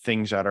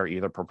things that are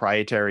either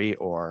proprietary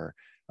or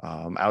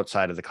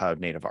outside of the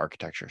cloud native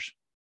architectures.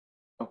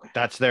 Okay.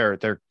 That's their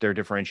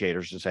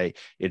differentiators, to say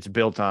it's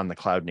built on the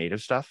cloud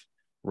native stuff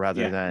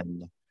rather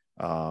than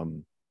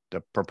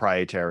the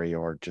proprietary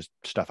or just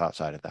stuff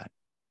outside of that.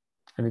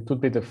 And it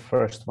would be the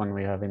first one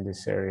we have in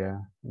this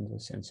area in the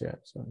CNCF,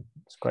 so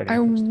it's quite I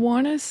interesting.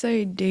 want to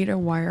say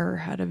DataWire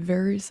had a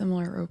very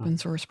similar open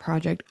source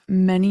project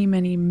many,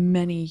 many,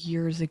 many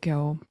years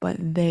ago, but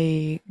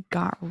they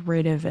got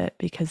rid of it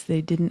because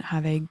they didn't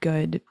have a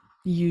good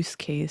use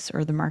case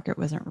or the market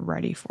wasn't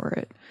ready for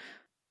it.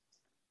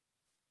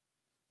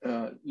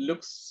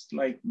 Looks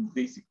like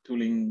basic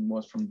tooling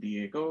was from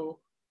Diego.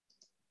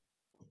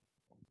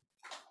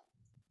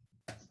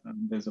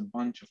 There's a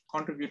bunch of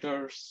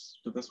contributors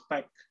to the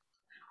spec.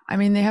 I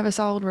mean, they have a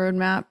solid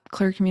roadmap,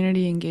 clear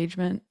community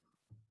engagement.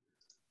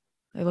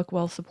 They look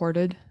well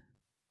supported.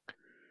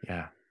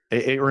 Yeah,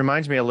 it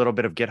reminds me a little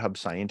bit of GitHub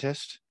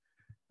Scientist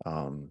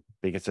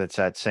because it's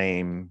that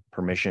same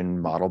permission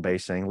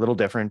model-based thing, a little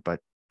different, but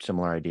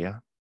similar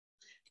idea.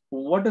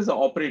 What does the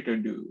operator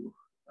do?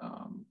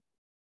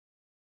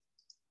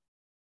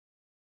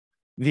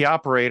 The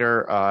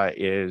operator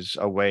is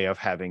a way of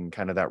having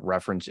kind of that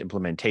reference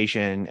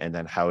implementation, and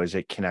then how is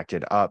it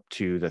connected up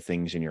to the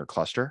things in your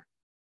cluster?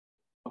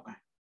 Okay.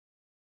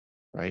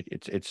 Right.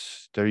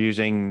 They're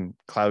using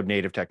cloud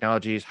native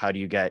technologies. How do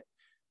you get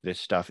this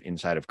stuff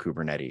inside of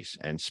Kubernetes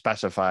and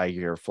specify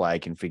your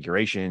flag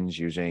configurations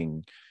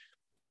using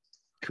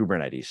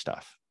Kubernetes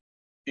stuff?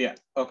 Yeah.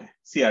 Okay.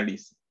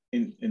 CRDs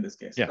in this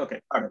case. Yeah.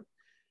 Okay. Got it.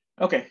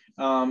 Okay.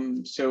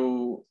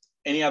 So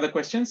any other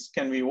questions?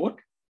 Can we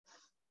vote?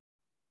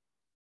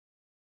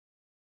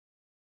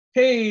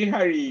 Hey,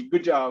 Harry,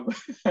 good job.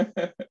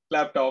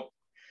 Laptop.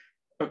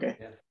 Okay.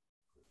 Yeah.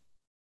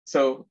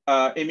 So,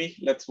 Amy,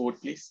 let's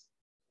vote, please.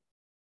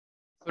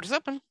 Vote is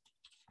open.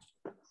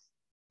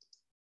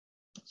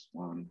 That's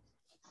one.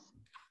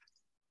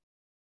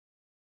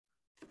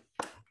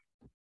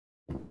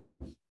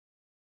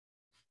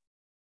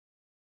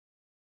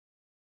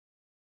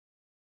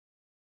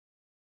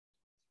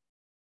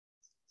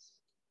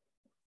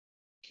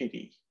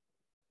 Katie.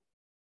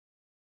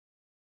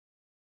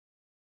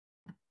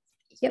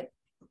 Yep,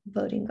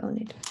 voting on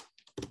it.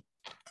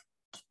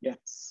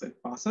 Yes, it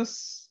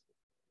passes.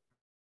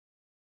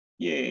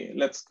 Yay,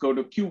 let's go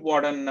to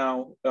KubeWarden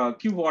now.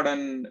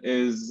 KubeWarden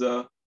is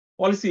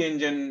policy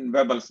engine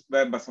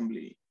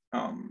WebAssembly,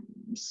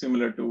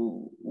 similar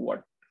to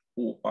what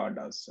OPA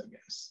does, I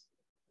guess.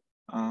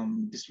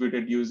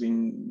 Distributed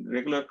using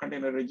regular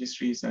container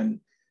registries. And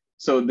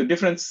so the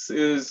difference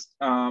is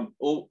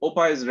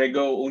OPA is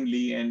Rego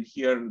only, and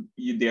here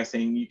they are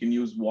saying you can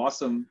use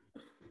WASM,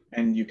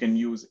 and you can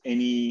use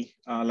any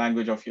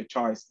language of your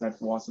choice that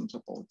WASM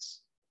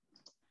supports.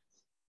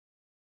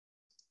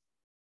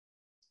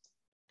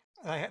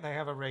 They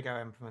have a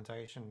Rego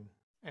implementation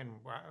in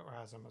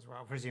WASM as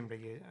well.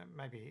 Presumably,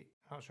 maybe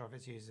not sure if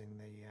it's using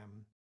the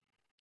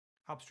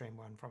upstream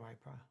one from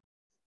OPA.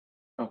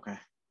 Okay.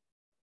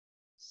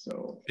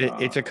 So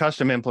it's a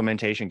custom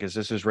implementation because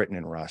this is written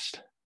in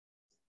Rust.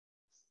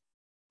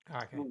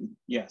 Okay.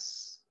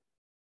 Yes.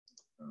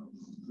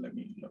 Let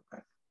me look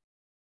at.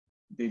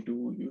 They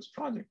do use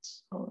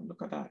projects. Oh,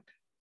 look at that.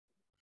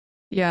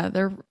 Yeah,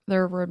 their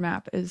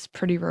roadmap is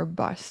pretty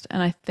robust,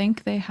 and I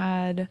think they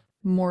had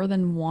more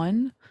than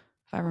one,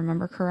 if I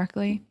remember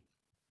correctly.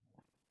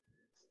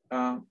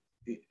 I'm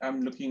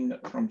looking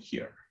from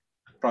here,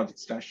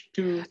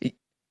 project/2.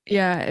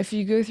 Yeah, if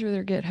you go through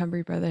their GitHub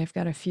repo, they've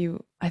got a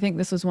few. I think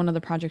this was one of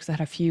the projects that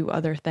had a few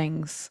other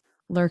things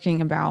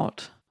lurking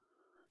about.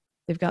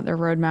 They've got their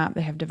roadmap,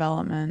 they have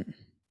development.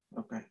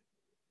 Okay.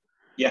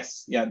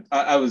 Yes, yeah,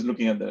 I was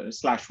looking at the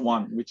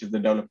 /1, which is the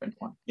development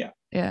one. Yeah.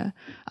 Yeah.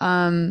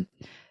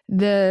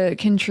 The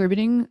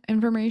contributing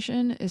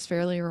information is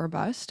fairly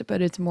robust,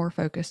 but it's more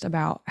focused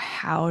about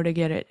how to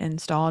get it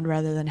installed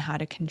rather than how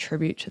to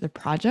contribute to the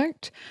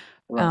project.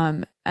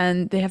 Right.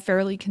 And they have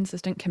fairly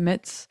consistent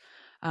commits.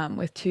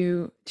 with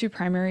two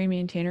primary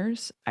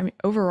maintainers. I mean,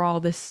 overall,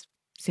 this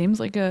seems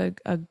like a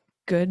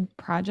good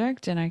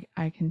project, and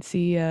I can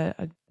see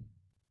a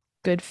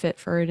good fit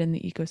for it in the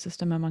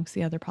ecosystem amongst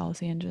the other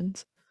policy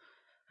engines.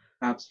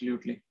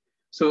 Absolutely.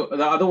 So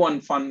the other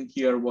one fun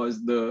here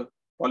was the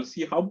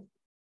policy hub.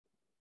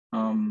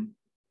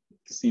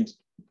 This seems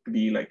to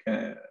be like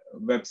a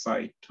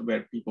website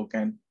where people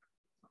can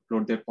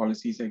upload their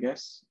policies, I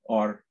guess,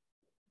 or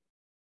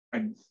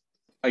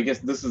I guess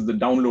this is the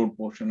download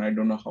portion. I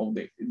don't know how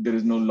there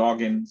is no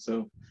login,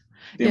 so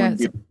they might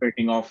be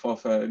operating off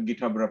of a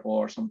GitHub repo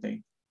or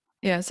something.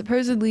 Yeah,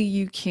 supposedly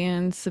you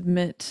can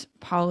submit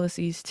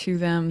policies to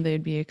them.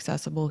 They'd be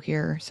accessible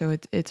here. So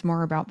it's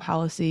more about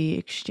policy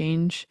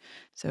exchange.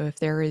 So if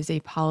there is a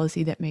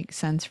policy that makes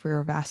sense for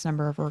a vast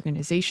number of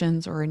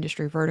organizations or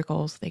industry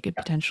verticals, they could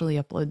potentially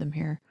upload them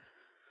here.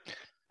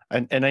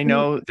 And I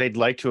know they'd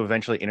like to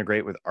eventually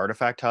integrate with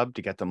Artifact Hub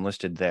to get them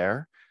listed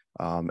there,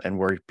 and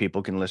where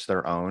people can list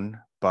their own.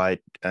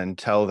 But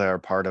until they're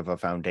part of a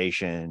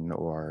foundation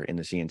or in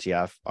the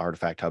CNCF,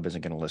 Artifact Hub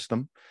isn't going to list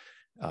them.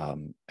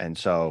 And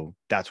so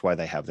that's why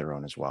they have their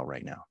own as well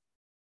right now.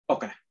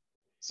 Okay.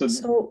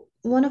 So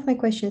one of my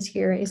questions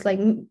here is like,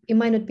 it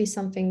might not be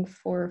something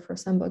for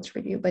Sandbox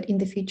review, but in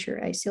the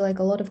future, I see like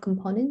a lot of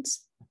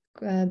components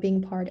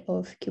being part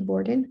of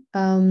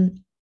KubeWarden.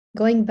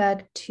 Going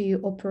back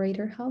to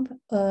Operator Hub,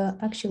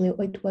 actually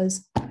it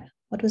was,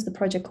 what was the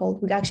project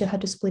called? We actually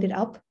had to split it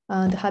up.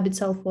 The hub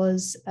itself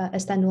was a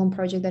standalone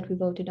project that we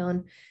voted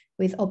on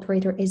with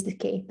Operator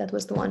SDK. That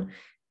was the one,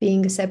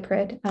 being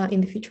separate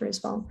in the future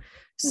as well.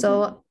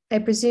 So I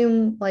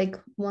presume like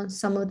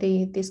once some of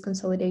these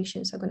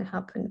consolidations are going to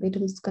happen, it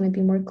is going to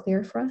be more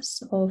clear for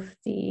us of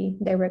the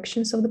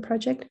directions of the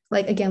project.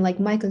 Like again, like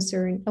my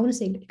concern, I want to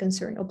say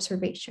concern,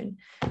 observation,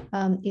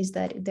 is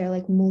that there are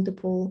like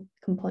multiple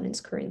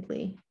components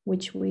currently,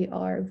 which we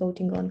are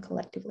voting on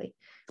collectively.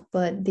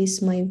 But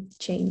this might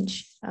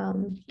change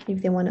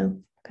if they want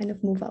to kind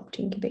of move up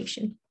to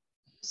incubation.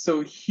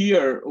 So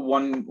here,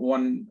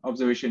 one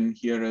observation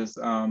here is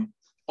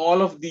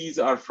all of these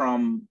are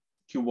from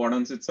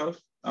KubeWardens itself.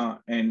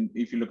 And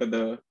if you look at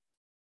the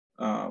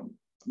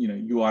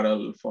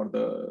URL for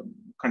the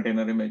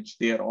container image,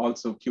 they are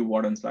also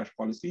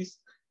KubeWarden/policies.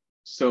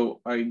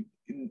 So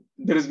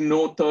there is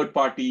no third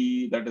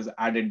party that has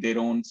added their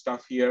own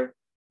stuff here.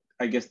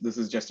 I guess this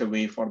is just a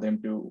way for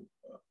them to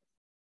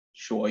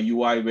show a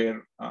UI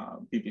where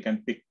people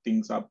can pick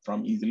things up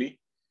from easily.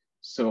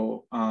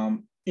 So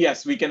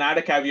yes, we can add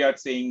a caveat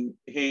saying,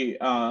 hey,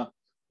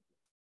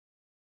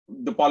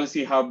 the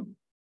policy hub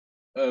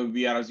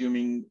we are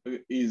assuming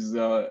is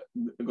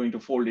going to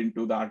fold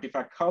into the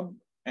Artifact Hub,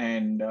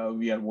 and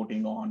we are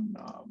voting on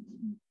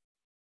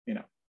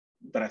the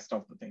rest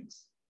of the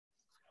things.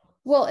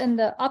 Well, and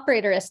the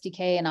Operator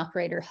SDK and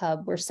Operator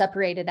Hub were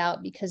separated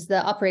out because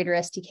the Operator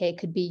SDK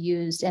could be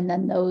used and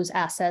then those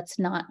assets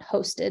not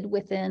hosted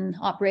within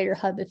Operator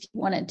Hub if you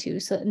wanted to.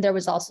 So there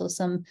was also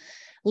some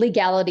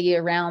legality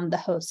around the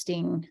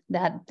hosting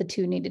that the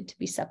two needed to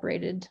be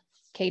separated,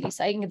 Katie.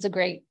 So I think it's a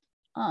great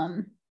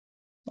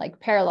like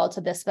parallel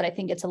to this, but I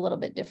think it's a little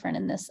bit different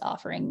in this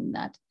offering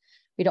that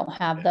we don't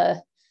have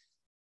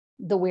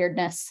the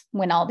weirdness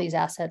when all these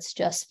assets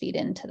just feed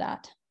into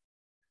that.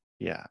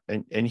 Yeah,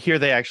 and here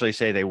they actually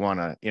say they want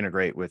to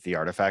integrate with the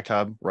Artifact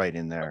Hub right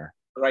in there.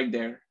 Right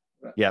there.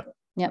 Yep.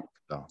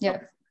 So.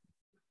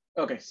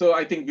 Okay, so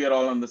I think we are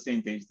all on the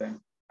same page then.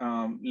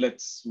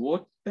 Let's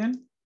vote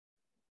then.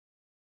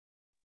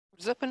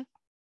 Zippin.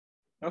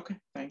 Okay,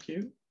 thank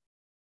you.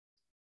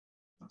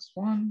 Last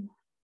one.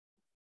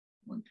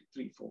 1, 2,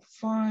 3, 4,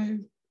 5,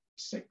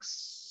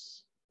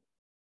 6,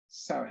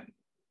 7.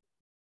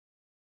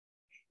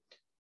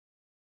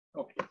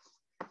 Okay.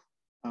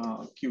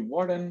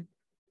 KubeWarden.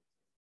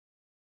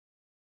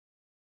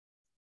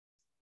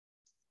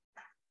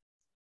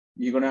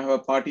 You're gonna have a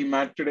party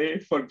mat today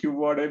for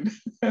KubeWarden.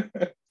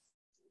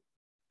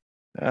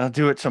 I'll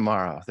do it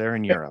tomorrow. They're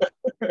in Europe.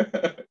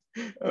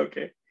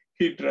 Okay,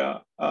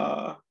 Hydra.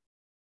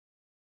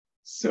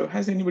 So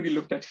has anybody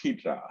looked at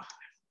Hydra?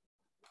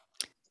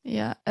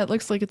 Yeah, it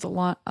looks like it's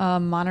a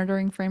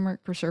monitoring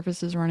framework for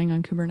services running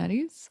on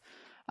Kubernetes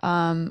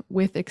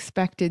with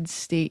expected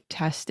state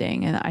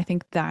testing. And I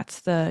think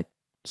that's the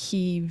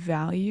key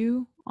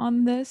value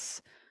on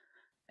this,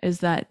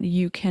 is that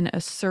you can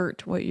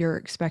assert what your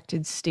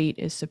expected state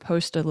is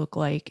supposed to look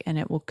like, and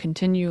it will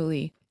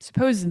continually,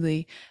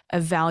 supposedly,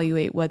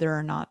 evaluate whether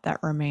or not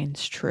that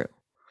remains true.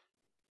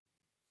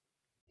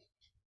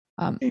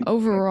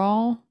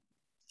 Overall,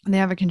 they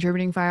have a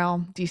contributing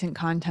file, decent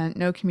content,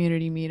 no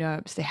community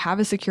meetups. They have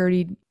a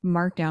security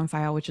markdown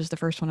file, which is the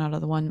first one out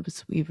of the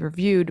ones we've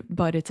reviewed,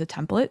 but it's a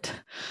template,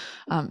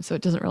 so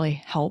it doesn't really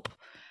help.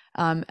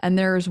 And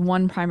there's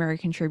one primary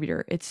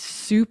contributor. It's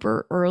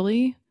super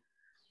early.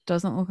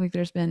 Doesn't look like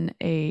there's been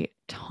a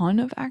ton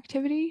of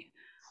activity.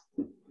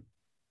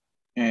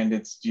 And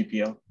it's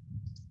GPL.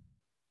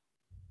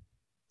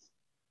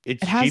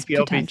 It's it has GPL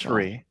potential.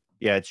 v3.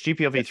 Yeah, it's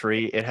GPL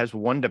v3. It has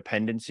one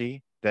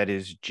dependency that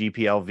is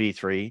GPL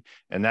v3,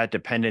 and that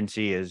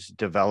dependency is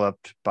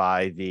developed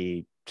by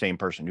the same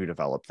person who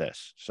developed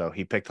this. So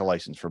he picked a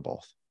license for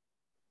both.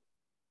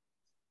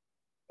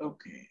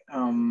 Okay.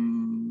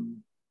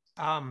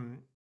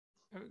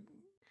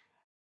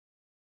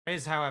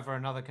 Is, however,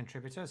 another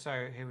contributor,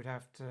 so he would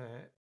have to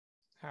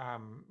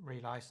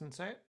relicense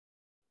it.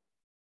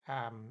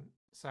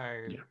 So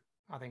Yeah.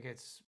 I think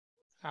it's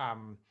I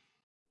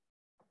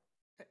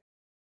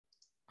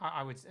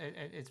would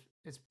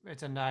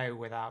it's a no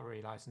without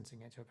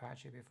relicensing it to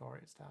Apache before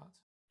it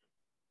starts.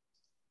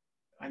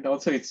 And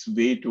also it's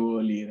way too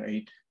early,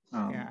 right?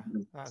 Yeah,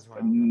 that's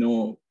right.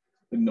 No.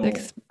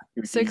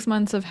 6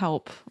 months of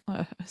help,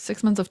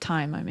 6 months of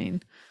time, I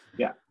mean.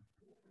 Yeah.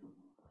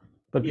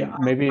 But Yeah,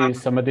 maybe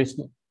some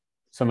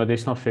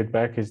additional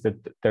feedback is that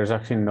there's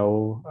actually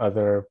no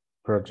other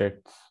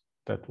project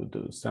that would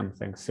do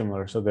something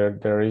similar. So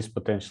there is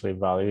potentially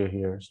value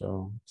here.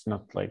 So it's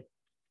not like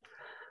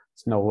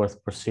it's not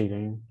worth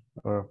proceeding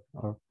or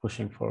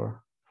pushing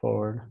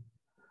forward.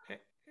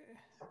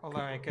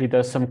 Although He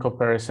does some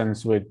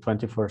comparisons with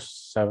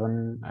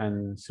 24/7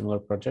 and similar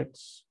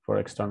projects for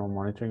external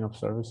monitoring of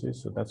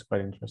services. So that's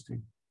quite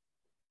interesting.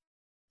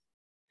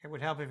 it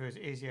would help if it was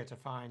easier to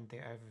find the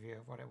overview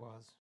of what it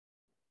was.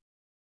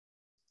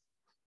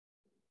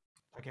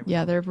 Like it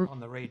was on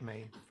the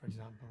README, for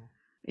example.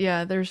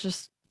 Yeah, there's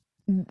just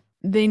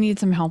they need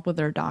some help with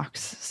their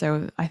docs.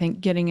 So I think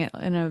getting it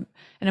in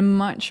a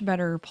much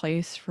better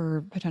place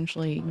for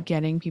potentially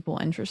getting people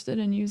interested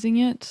in using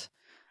it,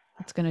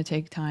 it's going to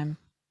take time.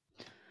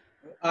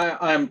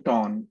 I'm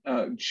torn.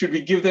 Should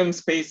we give them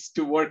space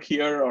to work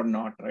here or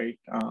not, right?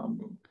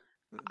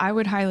 I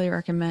would highly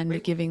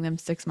recommend giving them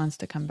 6 months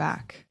to come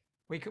back.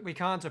 We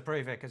can't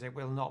approve it because it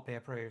will not be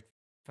approved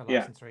for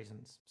license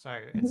reasons. So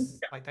it's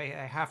like they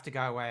have to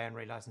go away and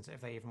relicense it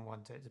if they even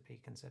want it to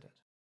be considered.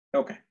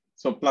 Okay,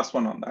 so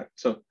 +1 on that.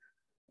 So,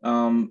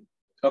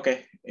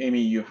 okay, Amy,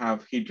 you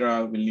have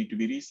Hydra will need to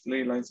be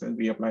relicensed,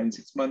 reapply in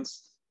 6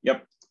 months.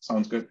 Yep,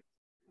 sounds good.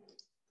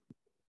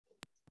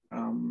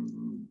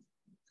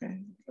 Okay,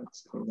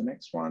 let's go to the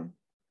next one.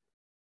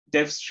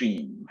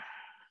 DevStream.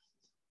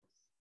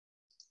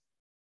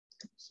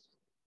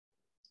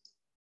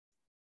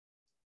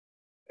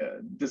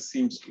 This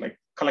seems like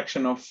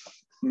collection of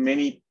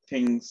many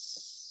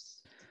things.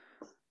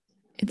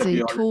 It's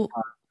a tool.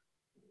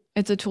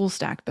 It's a tool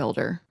stack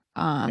builder.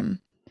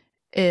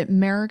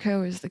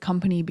 Marico is the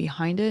company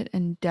behind it,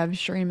 and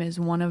DevStream is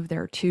one of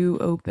their 2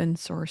 open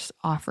source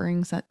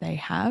offerings that they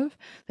have.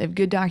 They have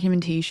good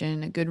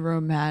documentation, a good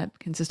roadmap,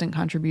 consistent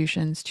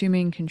contributions, 2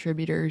 main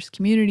contributors,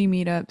 community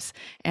meetups,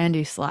 and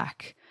a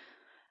Slack.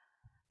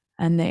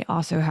 And they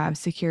also have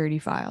security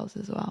files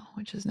as well,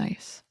 which is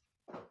nice.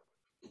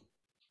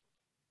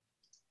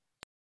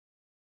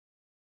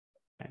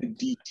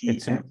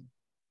 DTM. It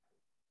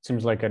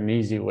seems like an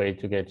easy way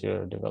to get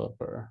your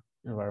developer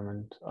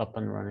environment up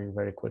and running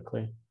very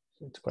quickly.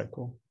 So it's quite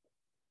cool.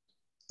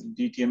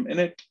 DTM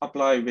init,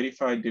 apply,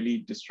 verify,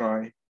 delete,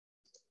 destroy.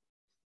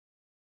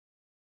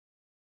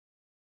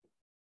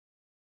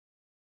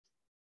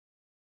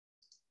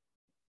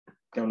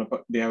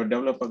 They have a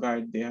developer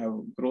guide, they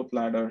have growth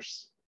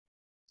ladders,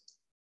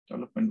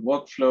 development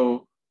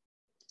workflow,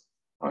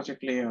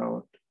 project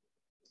layout.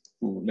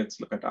 Ooh, let's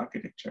look at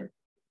architecture.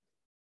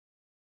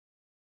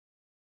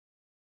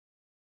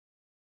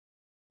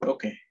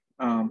 Okay,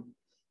 I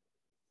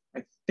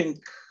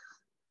think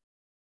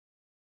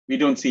we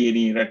don't see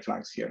any red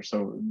flags here,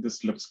 so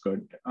this looks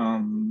good.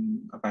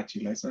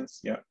 Apache license,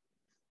 yeah.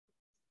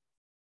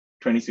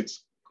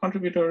 26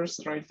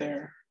 contributors right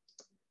there.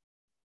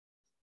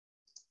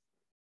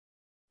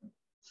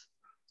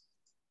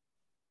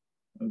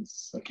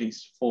 It's at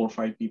least 4 or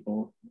 5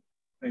 people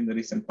in the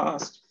recent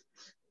past.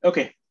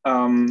 Okay,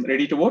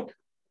 ready to vote?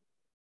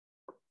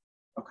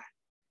 Okay.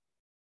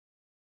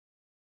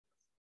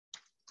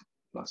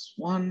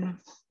 +1.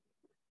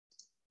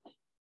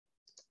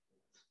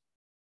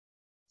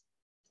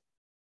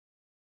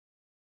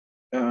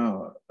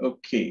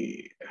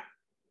 Okay.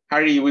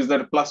 Harry, was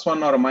that a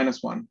 +1 or a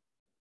 -1?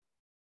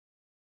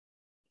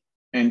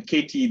 And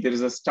Katie, there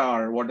is a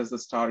star. What does the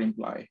star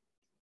imply?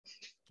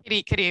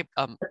 Katie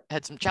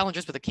had some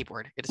challenges with the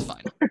keyboard. It is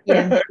fine.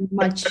 Yeah,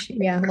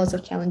 lots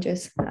of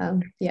challenges.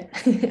 Yeah.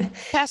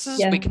 Passes,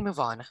 yeah. We can move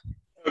on.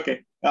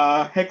 Okay,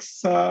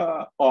 Hex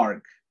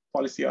org,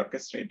 policy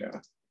orchestrator.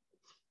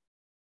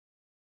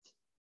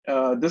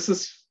 This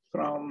is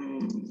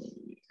from,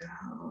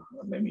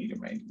 let me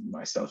remind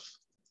myself.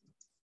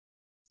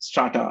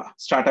 Strata.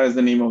 Strata is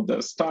the name of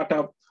the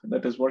startup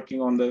that is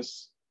working on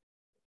this.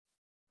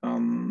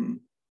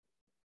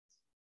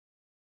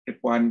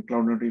 Requiring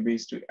cloud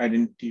database to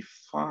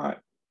identify,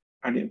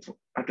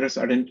 address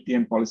identity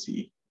and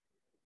policy.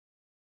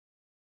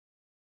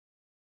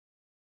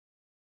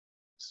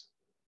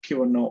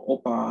 Kivano,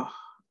 OPA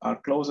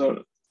are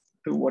closer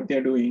to what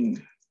they're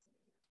doing.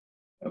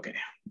 Okay,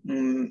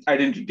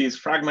 identity is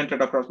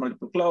fragmented across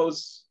multiple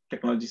clouds,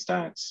 technology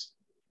stacks.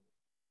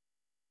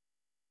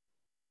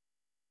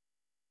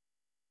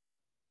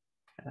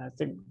 I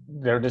think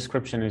their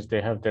description is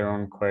they have their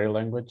own query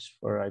language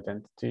for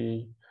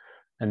identity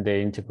and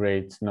they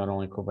integrate not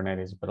only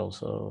Kubernetes, but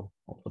also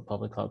all the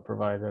public cloud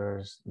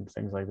providers and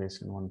things like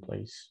this in one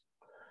place.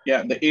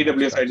 Yeah, the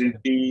AWS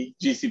Identity,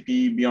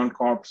 GCP,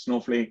 BeyondCorp,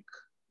 Snowflake,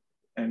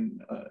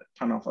 and a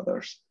ton of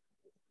others.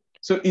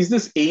 So is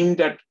this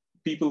aimed at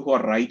people who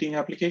are writing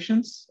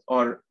applications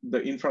or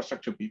the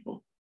infrastructure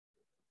people?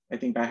 I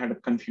think I had a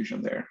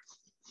confusion there.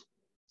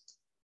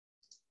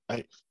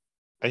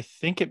 I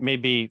think it may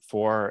be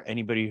for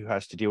anybody who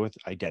has to deal with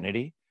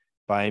identity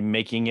by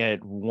making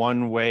it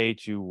one way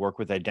to work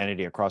with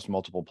identity across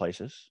multiple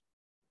places.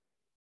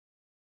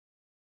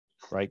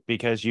 Right?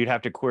 Because you'd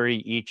have to query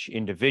each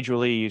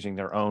individually using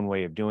their own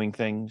way of doing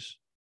things.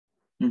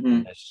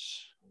 Mm-hmm.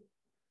 This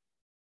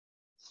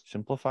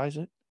simplifies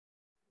it.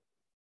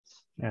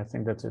 Yeah, I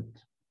think that's it.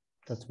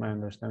 That's my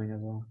understanding as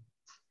well.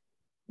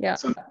 Yeah,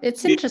 So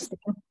it's interesting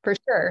for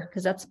sure,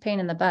 because that's a pain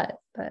in the butt,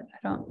 but I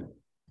don't.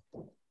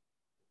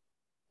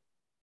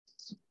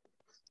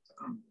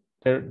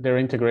 Their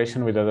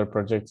integration with other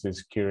projects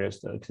is curious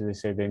though, because they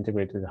say they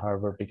integrate with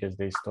Harvard because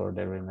they store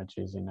their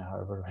images in a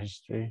Harvard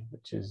registry,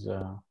 which is,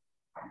 I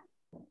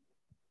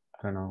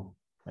don't know,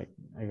 like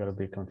I got a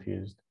bit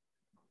confused.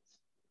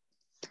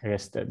 I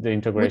guess the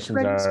integrations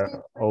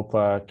are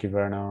OPA,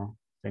 Kyverno,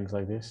 things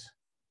like this.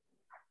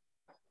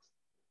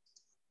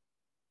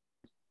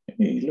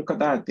 Hey, look at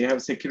that, they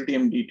have security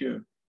MD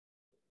too.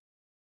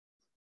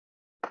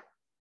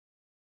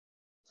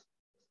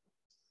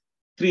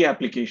 Three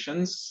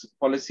applications: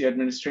 policy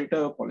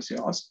administrator, policy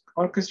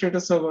orchestrator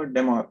server,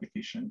 demo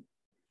application.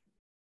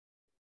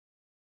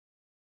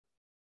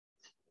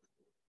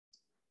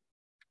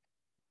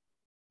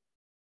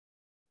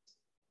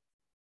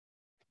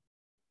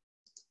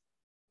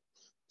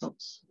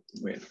 Oops,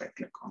 where did I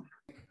click on?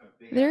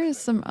 There is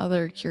some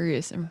other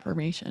curious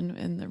information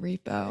in the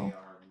repo.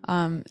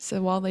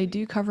 So while they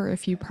do cover a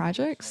few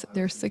projects,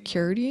 their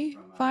security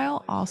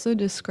file also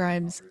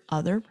describes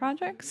other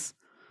projects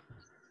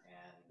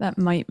that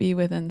might be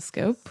within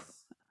scope.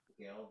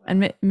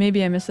 And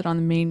maybe I missed it on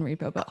the main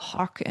repo, but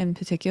Hawk in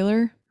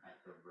particular.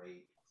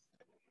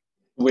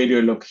 Where do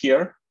you look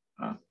here?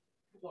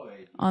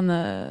 On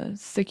the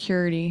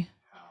security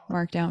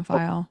markdown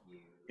file.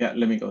 Yeah,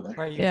 let me go there.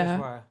 Where you just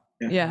were.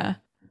 Yeah.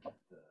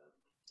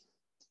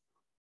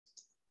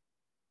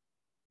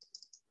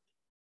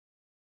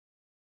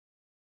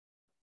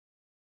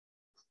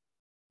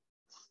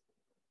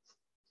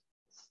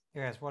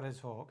 Yes, what is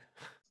Hawk?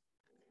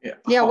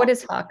 Yeah, what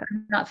is Hawk?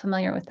 I'm not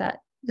familiar with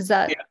that. Is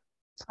that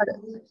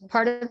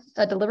part of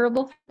a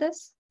deliverable for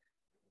this?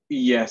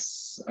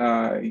 Yes,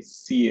 I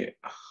see it.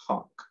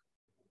 Hawk.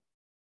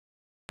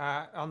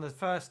 On the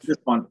first. This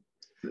one.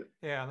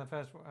 Yeah, on the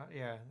first one.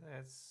 Yeah,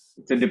 it's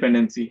a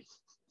dependency.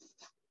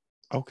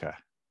 Okay.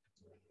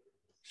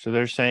 So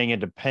they're saying a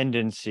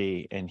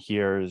dependency, and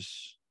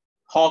here's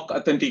Hawk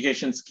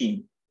authentication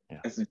scheme,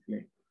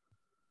 essentially.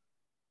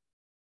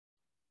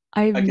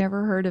 I've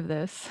never heard of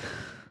this.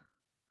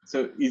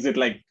 So is it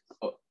like,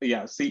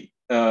 yeah, see,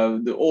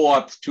 the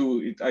OAuth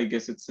 2, I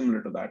guess it's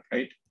similar to that,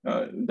 right?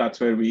 That's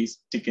where we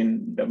stick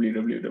in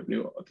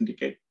www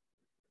authenticate.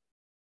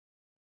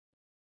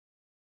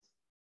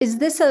 Is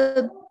this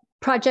a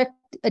project,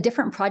 a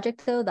different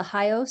project though, the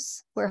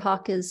HIOS, where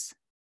Hawk is?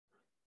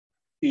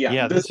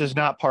 Yeah, this is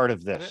not part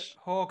of this.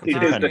 Hawk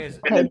apparently is.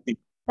 Okay.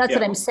 That's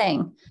what I'm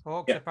saying.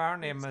 Hawk's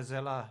apparently a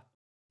Mozilla,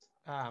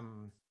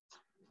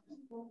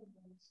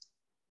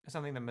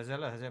 something that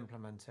Mozilla has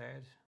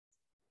implemented.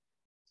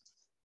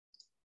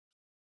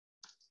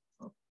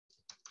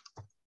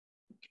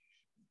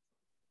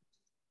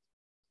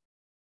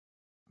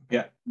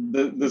 Yeah,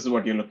 this is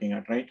what you're looking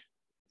at, right?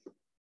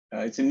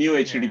 It's a new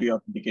HTTP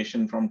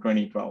authentication from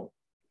 2012.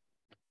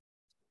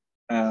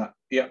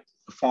 Yeah,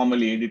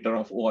 formerly editor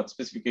of OAuth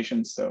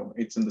specifications, so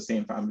it's in the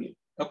same family.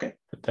 Okay.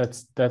 But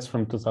that's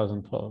from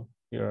 2012,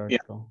 your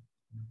article.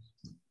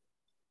 Yeah.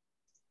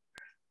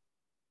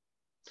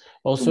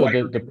 Also,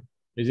 the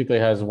basically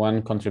has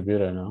one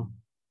contributor now.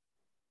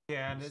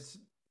 Yeah, and it's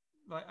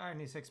like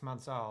only 6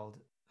 months old.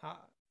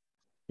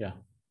 Yeah.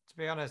 To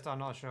be honest, I'm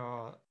not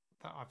sure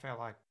that I feel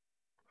like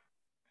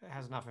it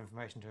has enough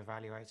information to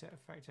evaluate it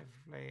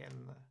effectively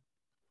and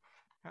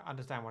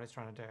understand what it's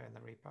trying to do in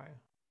the repo.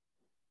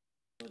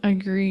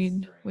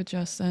 Agreed with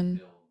Justin.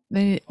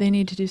 They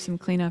need to do some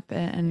cleanup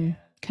and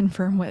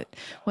confirm what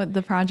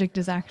the project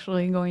is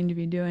actually going to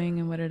be doing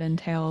and what it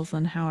entails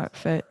and how it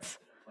fits.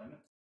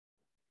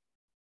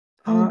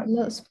 I'd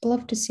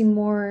love to see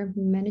more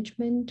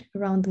management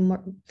around the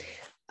more.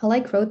 I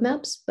like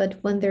roadmaps, but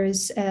when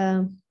there's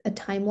a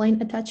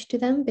timeline attached to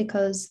them,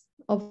 because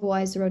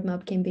otherwise the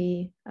roadmap can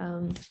be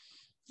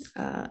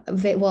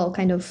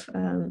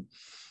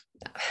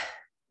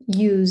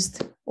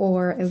used,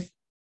 or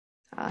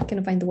I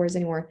cannot find the words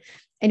anymore.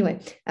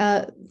 Anyway,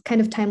 kind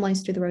of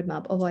timelines to the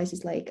roadmap. Otherwise,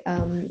 it's like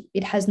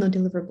it has no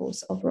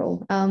deliverables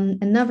overall.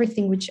 Another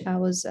thing which I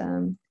was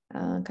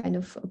kind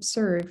of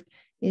observed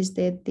is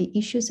that the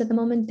issues at the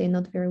moment, they're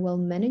not very well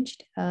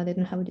managed. They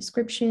don't have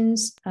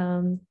descriptions.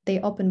 They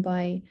open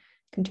by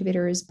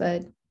contributors,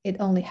 but it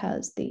only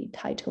has the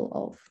title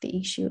of the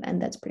issue,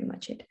 and that's pretty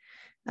much it.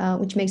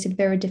 which makes it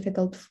very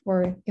difficult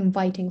for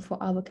inviting for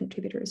other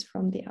contributors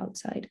from the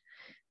outside.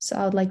 So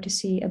I would like to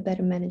see a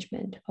better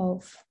management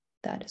of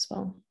that as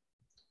well.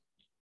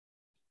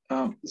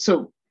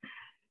 So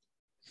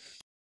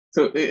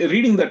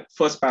reading that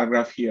first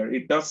paragraph here,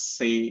 it does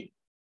say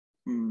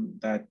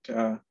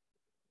that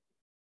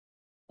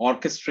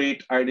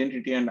orchestrate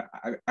identity and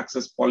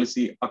access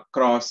policy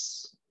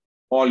across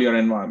all your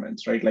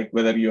environments, right? Like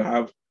whether you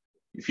have,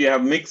 if you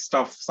have mixed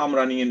stuff, some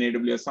running in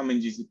AWS, some in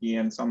GCP,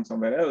 and some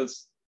somewhere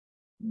else,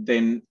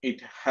 then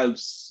it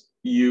helps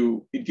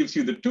you, it gives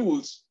you the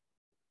tools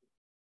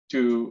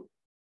to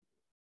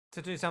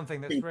do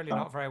something that's really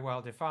not very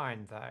well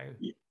defined, though.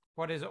 Yeah.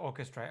 What does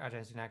orchestrate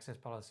identity and access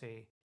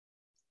policy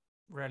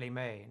really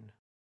mean?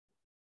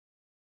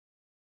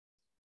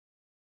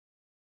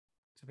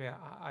 To be,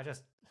 I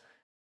just...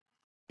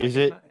 Is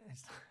it,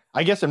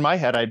 I guess in my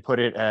head, I'd put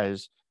it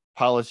as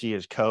policy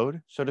as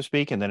code, so to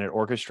speak, and then it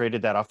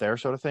orchestrated that off there,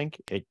 so to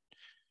think.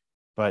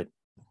 But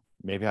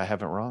maybe I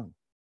have it wrong.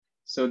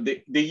 So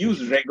they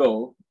use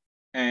Rego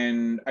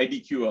and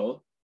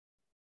IDQL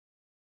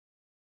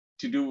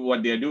to do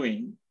what they're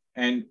doing.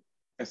 And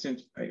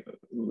essentially,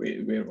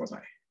 where was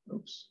I?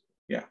 Oops,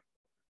 yeah,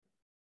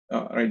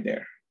 right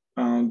there.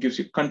 Gives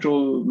you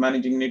control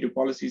managing native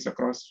policies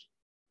across,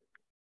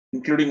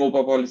 including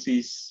OPA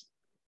policies.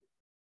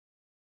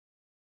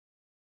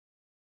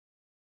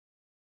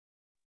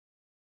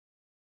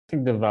 I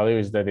think the value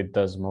is that it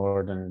does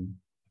more than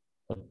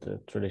what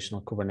the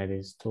traditional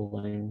Kubernetes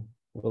tooling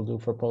will do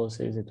for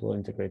policies. It will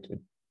integrate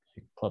with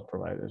cloud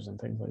providers and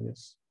things like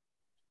this.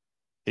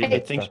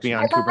 It thinks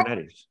beyond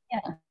Kubernetes. Yeah.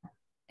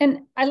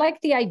 And I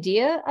like the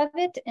idea of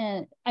it.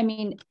 And I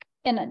mean,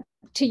 and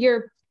to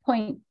your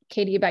point,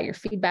 Katie, about your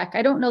feedback,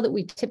 I don't know that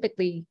we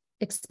typically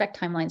expect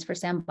timelines for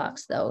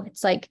Sandbox, though.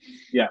 It's like,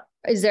 yeah,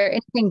 is there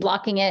anything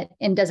blocking it?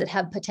 And does it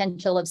have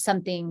potential of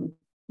something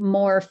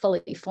more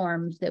fully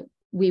formed that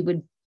we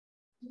would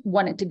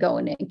want it to go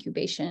into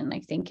incubation? I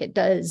think it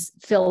does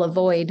fill a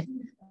void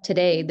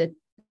today that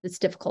it's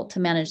difficult to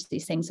manage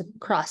these things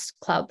across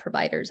cloud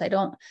providers. I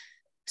don't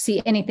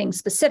see anything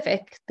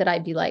specific that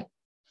I'd be like,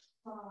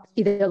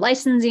 either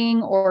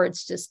licensing or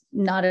it's just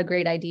not a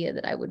great idea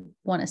that I would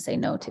want to say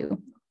no to.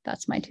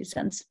 That's my 2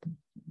 cents.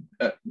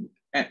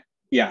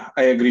 Yeah,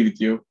 I agree with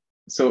you.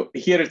 So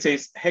here it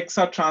says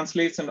Hexa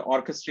translates and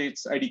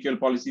orchestrates IDQL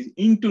policies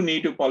into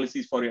native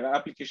policies for your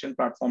application,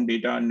 platform,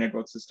 data, and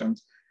network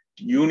systems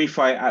to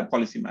unify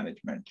policy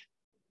management.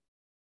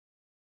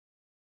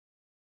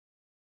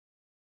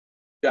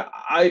 Yeah,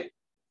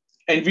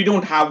 and we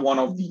don't have one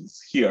of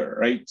these here,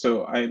 right?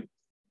 So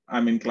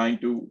I'm inclined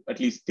to at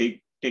least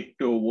take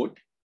to a vote.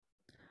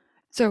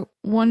 So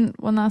one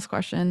last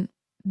question.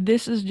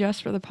 This is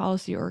just for the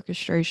policy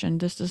orchestration.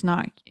 This does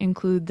not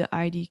include the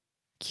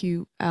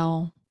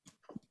IDQL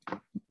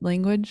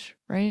language,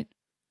 right?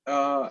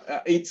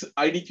 It's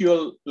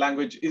IDQL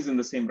language is in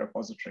the same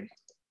repository.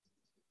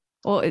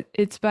 Well,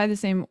 it's by the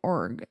same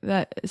org.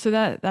 That's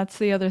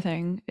the other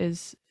thing.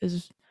 Is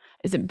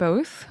it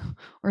both,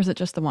 or is it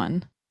just the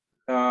one?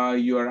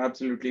 You are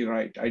absolutely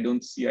right. I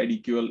don't see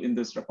IDQL in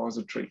this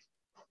repository.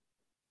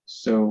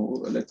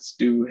 So let's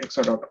do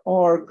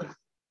hexa.org.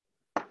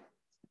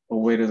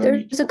 Where is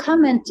There's IDQL? a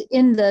comment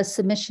in the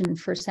submission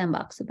for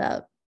Sandbox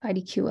about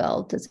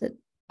IDQL. Does it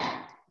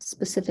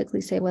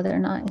specifically say whether or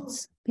not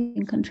it's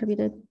being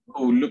contributed?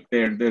 Oh, look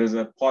there. There is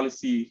a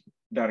policy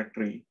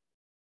directory,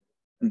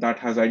 and that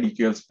has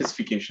IDQL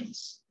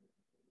specifications.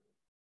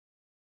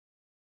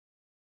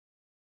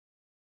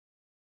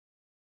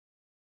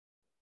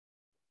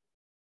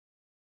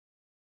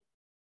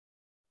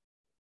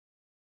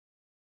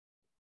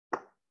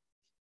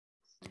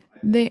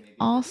 They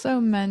also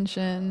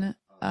mention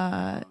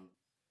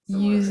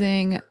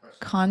using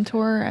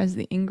Contour as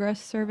the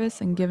ingress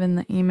service, and given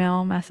the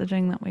email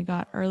messaging that we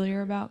got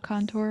earlier about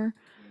Contour,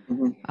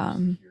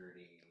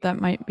 that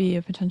might be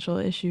a potential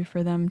issue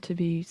for them to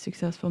be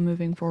successful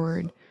moving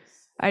forward.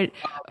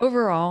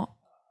 Overall,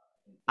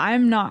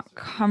 I'm not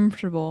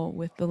comfortable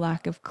with the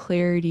lack of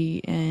clarity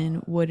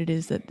in what it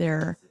is that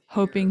they're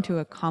hoping to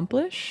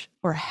accomplish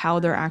or how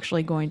they're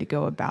actually going to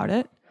go about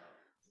it.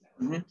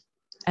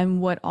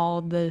 And what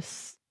all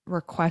this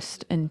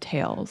request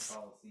entails.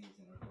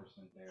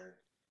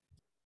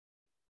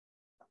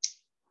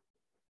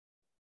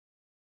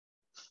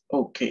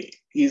 Okay,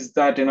 is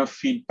that enough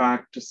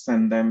feedback to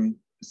send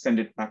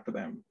it back to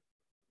them?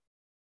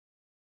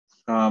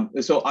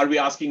 So are we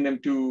asking them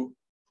to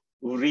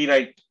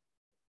rewrite,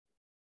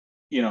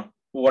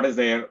 what is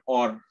there,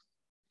 or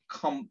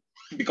come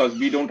because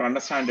we don't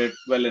understand it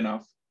well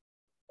enough,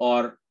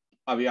 or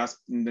are we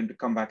asking them to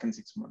come back in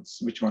 6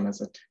 months? Which one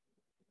is it?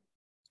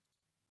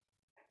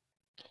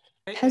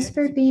 Has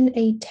there been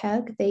a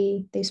tag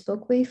they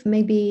spoke with?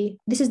 Maybe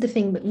this is the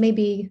thing, but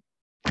maybe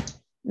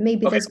okay,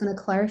 that's going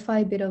to clarify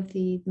a bit of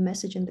the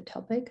message and the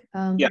topic.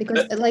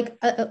 Because like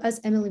as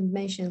Emily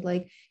mentioned,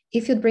 like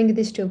if you'd bring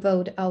this to a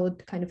vote, I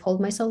would kind of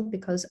hold myself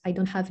because I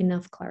don't have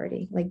enough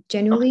clarity. Like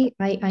genuinely,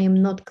 I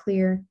am not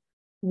clear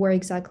where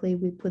exactly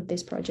we put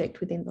this project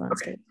within the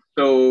landscape.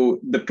 So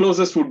the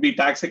closest would be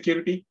tax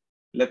security.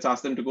 Let's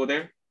ask them to go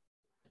there.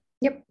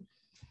 Yep.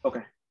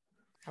 Okay.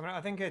 I mean, I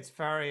think it's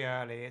very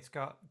early. It's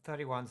got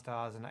 31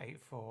 stars and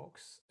 8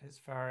 forks. It's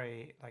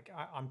very, like,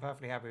 I'm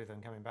perfectly happy with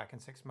them coming back in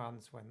 6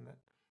 months when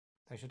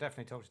they should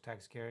definitely talk to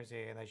tax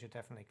security and they should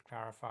definitely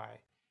clarify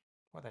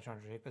what they're trying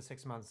to do. But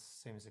 6 months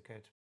seems a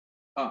good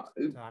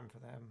time for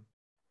them.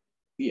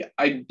 Yeah,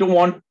 I don't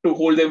want to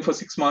hold them for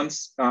 6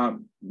 months,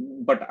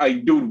 but I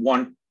do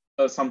want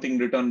something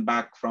returned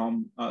back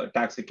from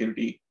tax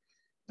security.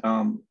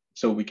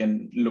 So we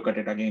can look at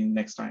it again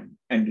next time.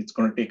 And it's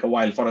going to take a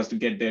while for us to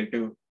get there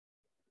too.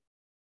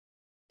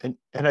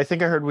 And I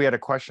think I heard we had a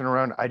question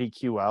around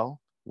IDQL,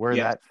 where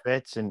Yes. that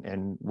fits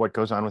and what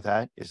goes on with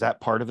that. Is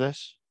that part of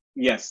this?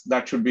 Yes,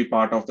 that should be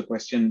part of the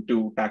question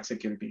to tax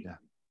security. Yeah.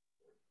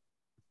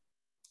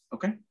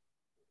 Okay.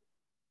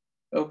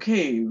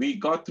 Okay, we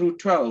got through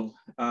 12.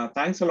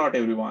 Thanks a lot,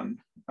 everyone.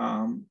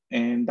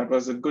 And that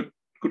was a good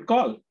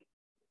call.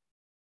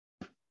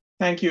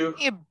 Thank you.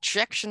 Any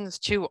objections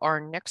to our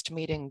next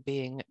meeting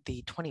being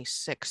the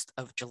 26th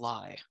of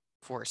July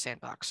for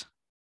Sandbox?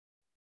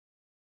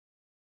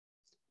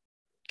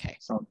 Okay,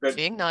 sounds good.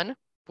 Seeing none,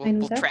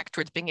 we'll track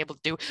towards being able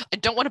to do. I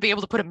don't want to be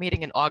able to put a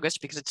meeting in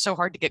August because it's so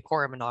hard to get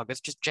quorum in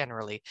August, just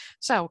generally.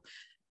 So,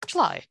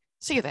 July.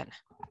 See you then.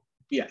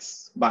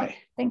 Yes. Bye.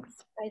 Thanks.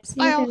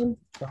 See you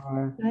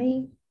then.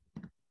 Bye.